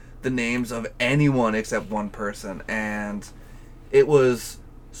find the names of anyone except one person, and it was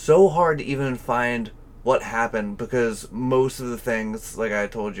so hard to even find what happened because most of the things, like I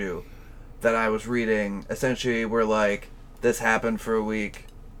told you, that I was reading essentially were like, this happened for a week,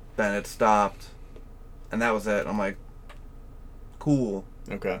 then it stopped, and that was it. I'm like, cool,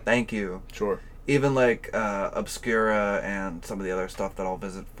 Okay. thank you. Sure. Even like Obscura and some of the other stuff that I'll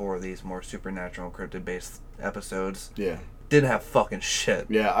visit for these more supernatural and cryptid based episodes Yeah. didn't have fucking shit.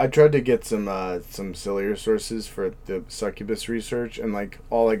 Yeah, I tried to get some sillier sources for the succubus research, and like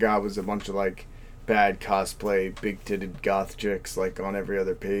all I got was a bunch of like bad cosplay, big titted goth chicks like on every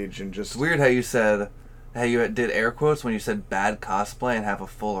other page, and just It's weird how you did air quotes when you said bad cosplay and have a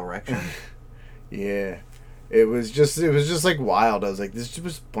full erection. yeah. It was just like wild. I was like, this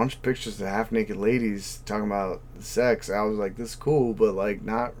was a bunch of pictures of half naked ladies talking about sex. I was like, this is cool, but like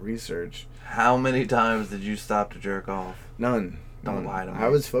not research. How many times did you stop to jerk off? None. Don't lie to me. I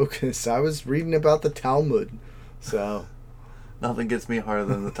was focused. I was reading about the Talmud, so Nothing gets me harder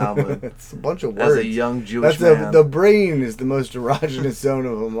than the Talmud. it's a bunch of words. As a young Jewish That's man. the brain is the most erogenous zone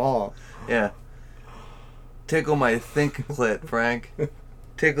of them all. Yeah. Tickle my think clit, Frank.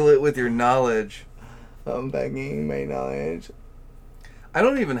 Tickle it with your knowledge. I'm begging my knowledge. I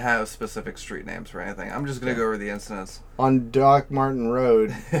don't even have specific street names for anything. I'm just going to go over the incidents. On Doc Martin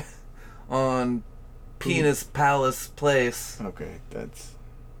Road. On Penis Palace Place. Okay,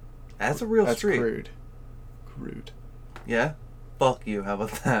 that's a real street. Crude. Crude. Yeah? Fuck you. How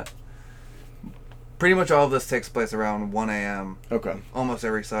about that? Pretty much all of this takes place around 1 a.m. Okay. Almost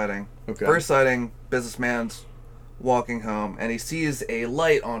every sighting. Okay. First sighting, businessman's walking home, and he sees a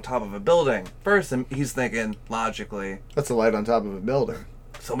light on top of a building. First, he's thinking, logically, that's a light on top of a building.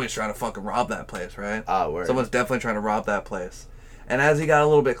 somebody's trying to fucking rob that place, right? Word. Someone's definitely trying to rob that place. And as he got a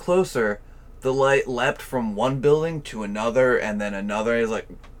little bit closer, the light leapt from one building to another, and then another. He's like,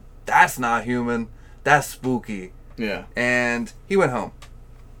 that's not human. That's spooky. Yeah. And he went home.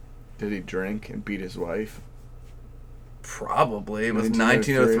 Did he drink and beat his wife? Probably. It was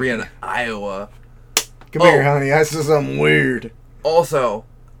 1903 1903 in Iowa. Come here, honey. I saw something weird. Also,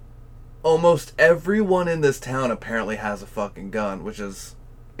 almost everyone in this town apparently has a fucking gun, which is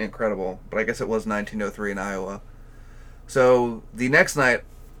incredible. But I guess it was 1903 in Iowa. So, the next night,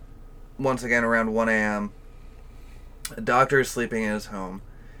 once again around 1 a.m., a doctor is sleeping in his home,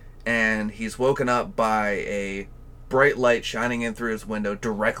 and he's woken up by a bright light shining in through his window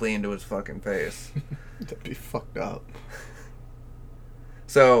directly into his fucking face. That'd be fucked up.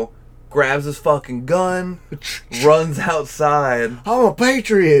 So, grabs his fucking gun, runs outside. I'm a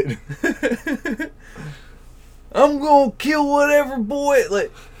patriot. I'm gonna kill whatever boy.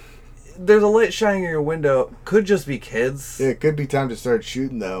 Like, there's a light shining in your window. Could just be kids. Yeah, it could be time to start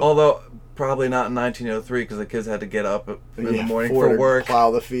shooting, though. Although, probably not in 1903 because the kids had to get up in the morning for to work.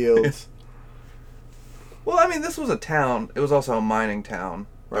 Plow the fields. Well, I mean, this was a town. It was also a mining town.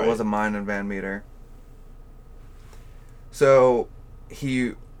 There Right. was a mine in Van Meter. So,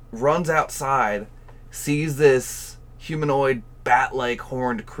 he runs outside, sees this humanoid, bat-like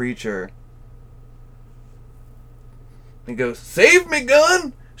horned creature. He goes, "Save me,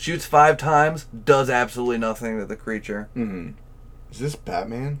 gun!" Shoots 5 times, does absolutely nothing to the creature. Mm-hmm. Is this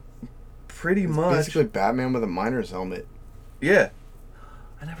Batman? Pretty It's much. basically Batman with a miner's helmet. Yeah.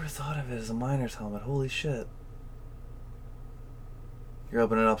 I never thought of it as a miner's helmet. Holy shit. You're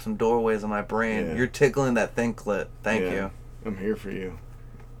opening up some doorways in my brain. Yeah. You're tickling that thinklet. Thank Yeah. you. I'm here for you.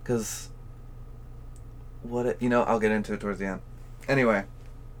 Because, I'll get into it towards the end. Anyway.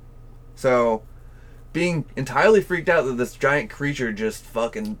 So, being entirely freaked out that this giant creature just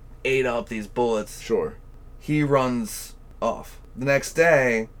fucking ate up these bullets, Sure. he runs off. The next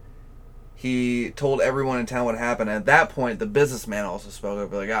day, he told everyone in town what happened. At that point, the businessman also spoke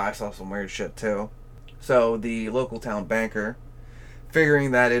up, like, I saw some weird shit too. So the local town banker,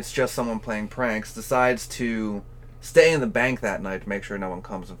 figuring that it's just someone playing pranks, decides to stay in the bank that night to make sure no one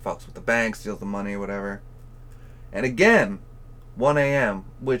comes and fucks with the bank, steals the money, whatever. And again, 1 a.m.,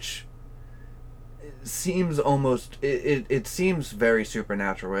 which seems almost... It seems very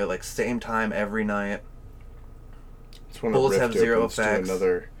supernatural, right? Like, same time every night. It's when Bullets a rift have zero opens effects.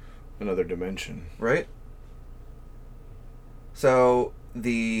 to another dimension. Right? So,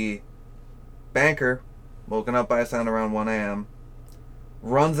 the banker, woken up by a sound around 1 a.m.,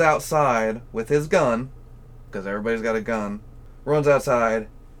 runs outside with his gun, because everybody's got a gun, runs outside,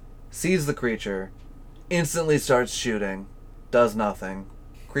 sees the creature, instantly starts shooting, does nothing.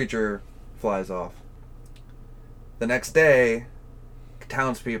 Creature flies off. The next day,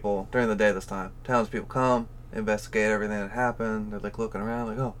 townspeople, during the day this time, townspeople come, investigate everything that happened. They're like looking around,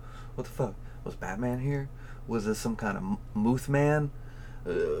 like, oh, what the fuck? Was Batman here? Was this some kind of Mothman?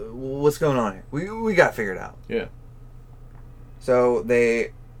 What's going on here? We got figured out. Yeah. So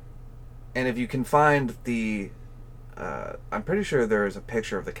and if you can find I'm pretty sure there is a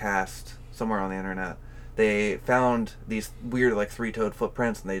picture of the cast somewhere on the internet. They found these weird, like, 3-toed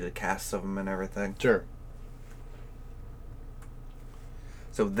footprints, and they did casts of them and everything. Sure.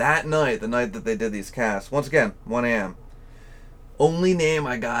 So that night, the night that they did these casts, once again, 1 a.m., only name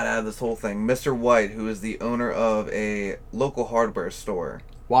I got out of this whole thing, Mr. White, who is the owner of a local hardware store.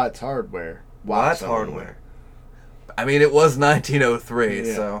 Watts Hardware. Watts Hardware. I mean, it was 1903,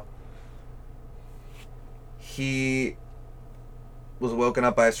 Yeah. so... He was woken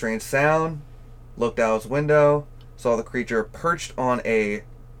up by a strange sound, looked out his window, saw the creature perched on a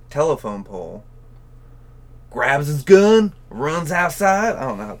telephone pole, grabs his gun, runs outside. I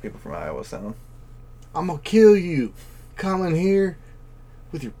don't know how people from Iowa sound. I'm gonna kill you. Coming here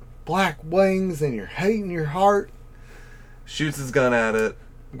with your black wings and your hate in your heart. Shoots his gun at it.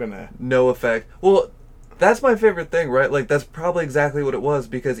 I'm gonna... No effect. Well, that's my favorite thing, right? Like, that's probably exactly what it was,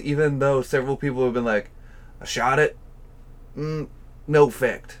 because even though several people have been like, I shot it, no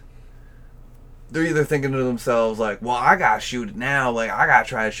effect. They're either thinking to themselves, like, well, I gotta shoot it now. Like, I gotta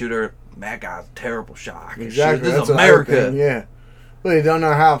try to shoot her. That guy's a terrible shot. I can shoot. This is That's what I would America. think, yeah. Well, you don't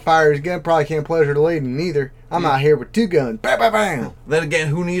know how fire is going. Probably can't pleasure the lady neither. I'm out here with 2 guns. Bam, bam, bam. Then again,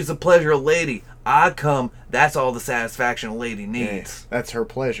 who needs the pleasure of lady? I come. That's all the satisfaction a lady needs. Yeah, that's her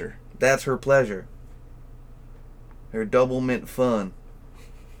pleasure. That's her pleasure. Her double mint fun.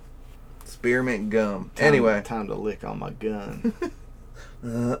 Spearmint gum. Anyway. Time to lick on my gun.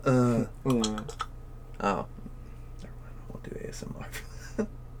 Oh. Never mind. We'll do ASMR.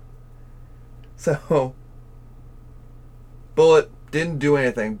 So, bullet didn't do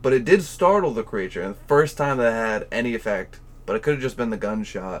anything, but it did startle the creature. And the first time that had any effect, but it could have just been the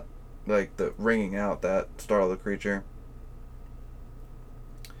gunshot, like the ringing out that startled the creature.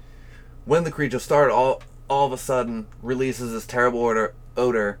 When the creature started, all of a sudden releases this terrible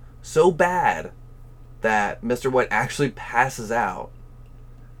odor so bad that Mr. White actually passes out.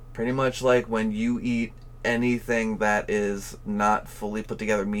 Pretty much like when you eat anything that is not fully put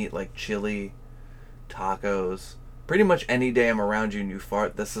together meat, like chili, tacos. Pretty much any day I'm around you and you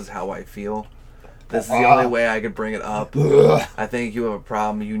fart, this is how I feel. This is the only way I could bring it up. I think you have a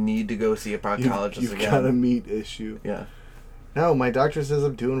problem. You need to go see a proctologist You've again. got a meat issue. Yeah. No, my doctor says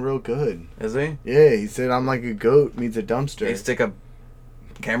I'm doing real good. Is he? Yeah, he said I'm like a goat meets a dumpster. They stick a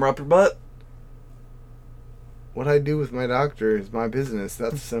camera up your butt? What I do with my doctor is my business.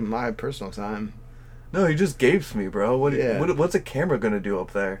 That's my personal time. No, he just gapes me, bro. Yeah. What's a camera gonna do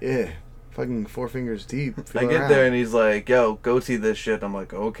up there? Yeah. Fucking 4 fingers deep. I get there and he's like, yo, go see this shit. I'm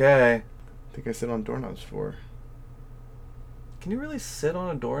like, okay. I think I sit on doorknobs before. Can you really sit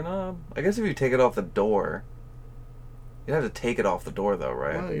on a doorknob? I guess if you take it off the door. You'd have to take it off the door though,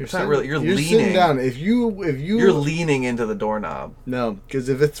 right? Well, It's sitting, not really. You're leaning sitting down. If you You're leaning into the doorknob. No, because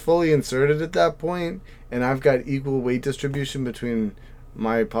if it's fully inserted at that point, and I've got equal weight distribution between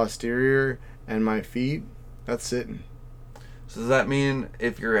my posterior and my feet, that's sitting. So does that mean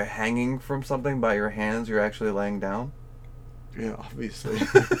if you're hanging from something by your hands, you're actually laying down? Yeah, obviously.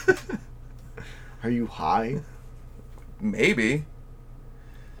 Are you high? Maybe.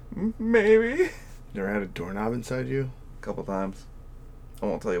 Maybe. You ever had a doorknob inside you? A couple times. I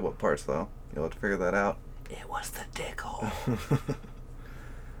won't tell you what parts though. You'll have to figure that out. It was the dick hole.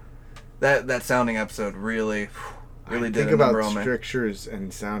 That sounding episode really I did think a number about on me. strictures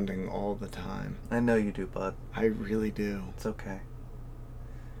and sounding all the time. I know you do, bud. I really do. It's okay.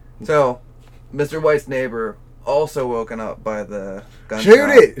 So, Mr. White's neighbor, also woken up by the gunshot.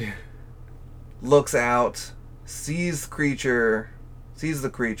 Shoot it! Looks out, sees the creature,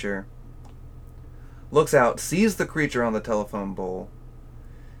 looks out, sees the creature on the telephone pole.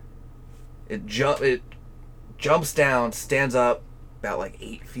 It jumps down, stands up, about like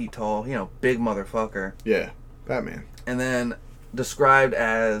 8 feet tall, big motherfucker. Yeah, Batman. And then described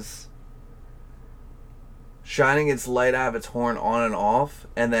as shining its light out of its horn on and off,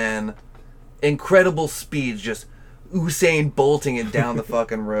 and then incredible speeds, just Usain bolting it down the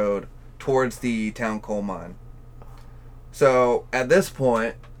fucking road towards the town coal mine. So at this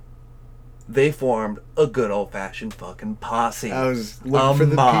point, they formed a good old fashioned fucking posse. I was looking for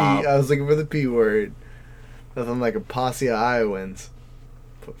the mob. P. I was looking for the P word. Nothing like a posse of Iowans.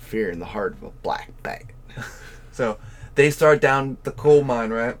 Put fear in the heart of a black bat. So they start down the coal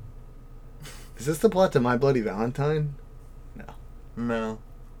mine, right? Is this the plot to My Bloody Valentine? No.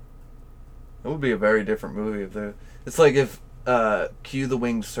 It would be a very different movie if there. It's like if Q the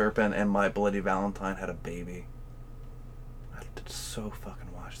Winged Serpent and My Bloody Valentine had a baby. I'd so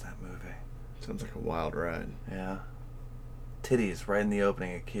fucking watch that movie. Sounds like a wild ride. Yeah. Titties right in the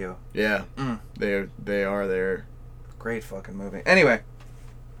opening of Q. Yeah, they are there. Great fucking movie. Anyway,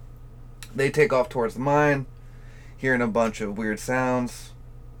 they take off towards the mine, hearing a bunch of weird sounds.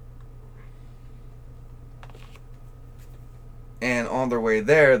 And on their way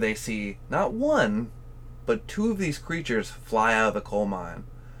there, they see not one, but 2 of these creatures fly out of the coal mine.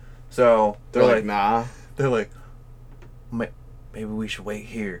 So They're like, nah. They're like, maybe we should wait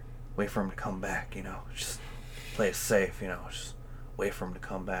here, wait for him to come back. Just play it safe. Just wait for him to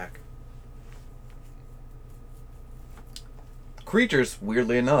come back. Creatures,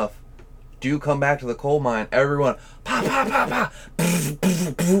 weirdly enough, do come back to the coal mine. Everyone, pa pa pa pa.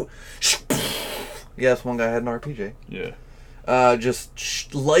 Yes, one guy had an RPG. Yeah.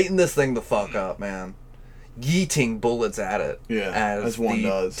 Just lighting this thing the fuck up, man. Yeeting bullets at it. Yeah, as one the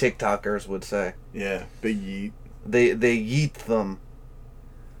does. TikTokers would say. Yeah, big yeet. They yeet them.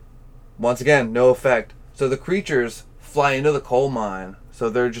 Once again, no effect. So the creatures fly into the coal mine. So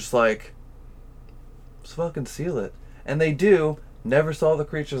they're just like, let's fucking seal it. And they do. Never saw the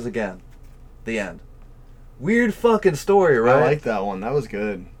creatures again. The end. Weird fucking story, right? I like that one. That was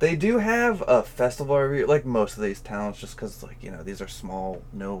good. They do have a festival every year, like most of these towns, just because, these are small,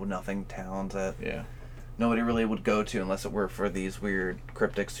 nothing towns that Yeah. nobody really would go to unless it were for these weird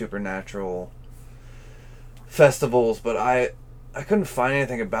cryptic supernatural festivals. But I couldn't find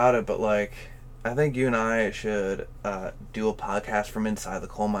anything about it. But like, I think you and I should do a podcast from inside the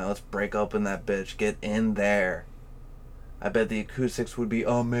coal mine. Let's break open that bitch, get in there. I bet the acoustics would be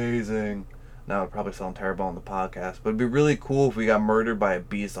amazing. Now it would probably sound terrible on the podcast, but it'd be really cool if we got murdered by a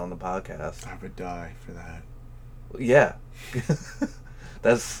beast on the podcast. I would die for that. Yeah.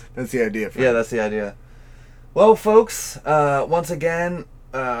 That's the idea. Yeah, that's the idea. Well, folks, once again,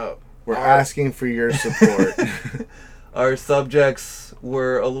 we're asking for your support. Our subjects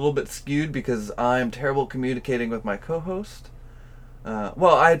were a little bit skewed because I'm terrible communicating with my co-host.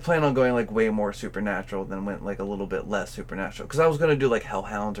 Well, I had planned on going like way more supernatural, then went like a little bit less supernatural because I was gonna do like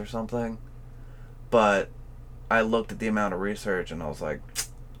Hellhounds or something, but I looked at the amount of research and I was like,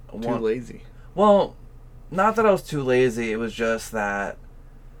 too lazy. Well, not that I was too lazy. It was just that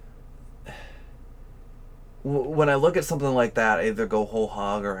when I look at something like that, I either go whole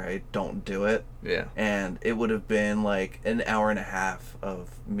hog or I don't do it. Yeah. And it would have been like an hour and a half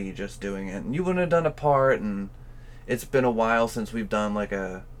of me just doing it, and you wouldn't have done a part, and it's been a while since we've done like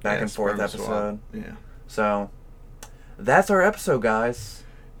a back and forth episode. Yeah. So that's our episode, guys.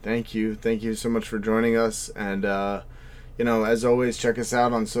 Thank you so much for joining us, and as always, check us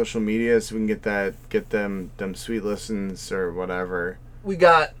out on social media so we can get them sweet listens or whatever. We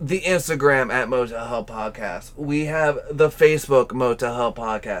got the Instagram at Motel Hell Podcast. We have the Facebook Motel Hell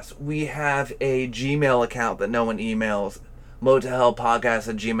Podcast. We have a Gmail account that no one emails,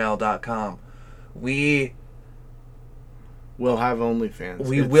 motelhellpodcast@gmail.com. We will have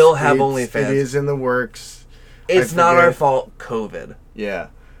OnlyFans. Will have OnlyFans. It is in the works. It's not our fault, COVID. Yeah.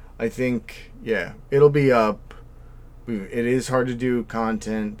 I think, it'll be up. It is hard to do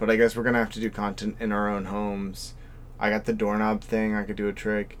content, but I guess we're going to have to do content in our own homes. I got the doorknob thing. I could do a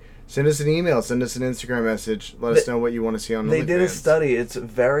trick. Send us an email. Send us an Instagram message. Let us know what you want to see on OnlyFans. They did a study. It's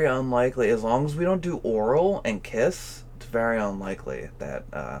very unlikely. As long as we don't do oral and kiss, it's very unlikely that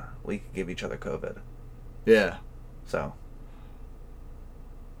we could give each other COVID. Yeah. So.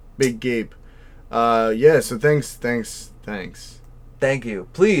 Big gape. So thanks. Thank you.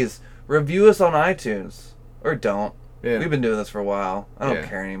 Please, review us on iTunes. Or don't. Yeah. We've been doing this for a while. I don't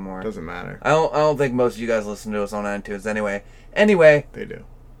care anymore. Doesn't matter. I don't think most of you guys listen to us on iTunes anyway. Anyway. They do.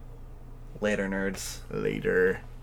 Later, nerds. Later.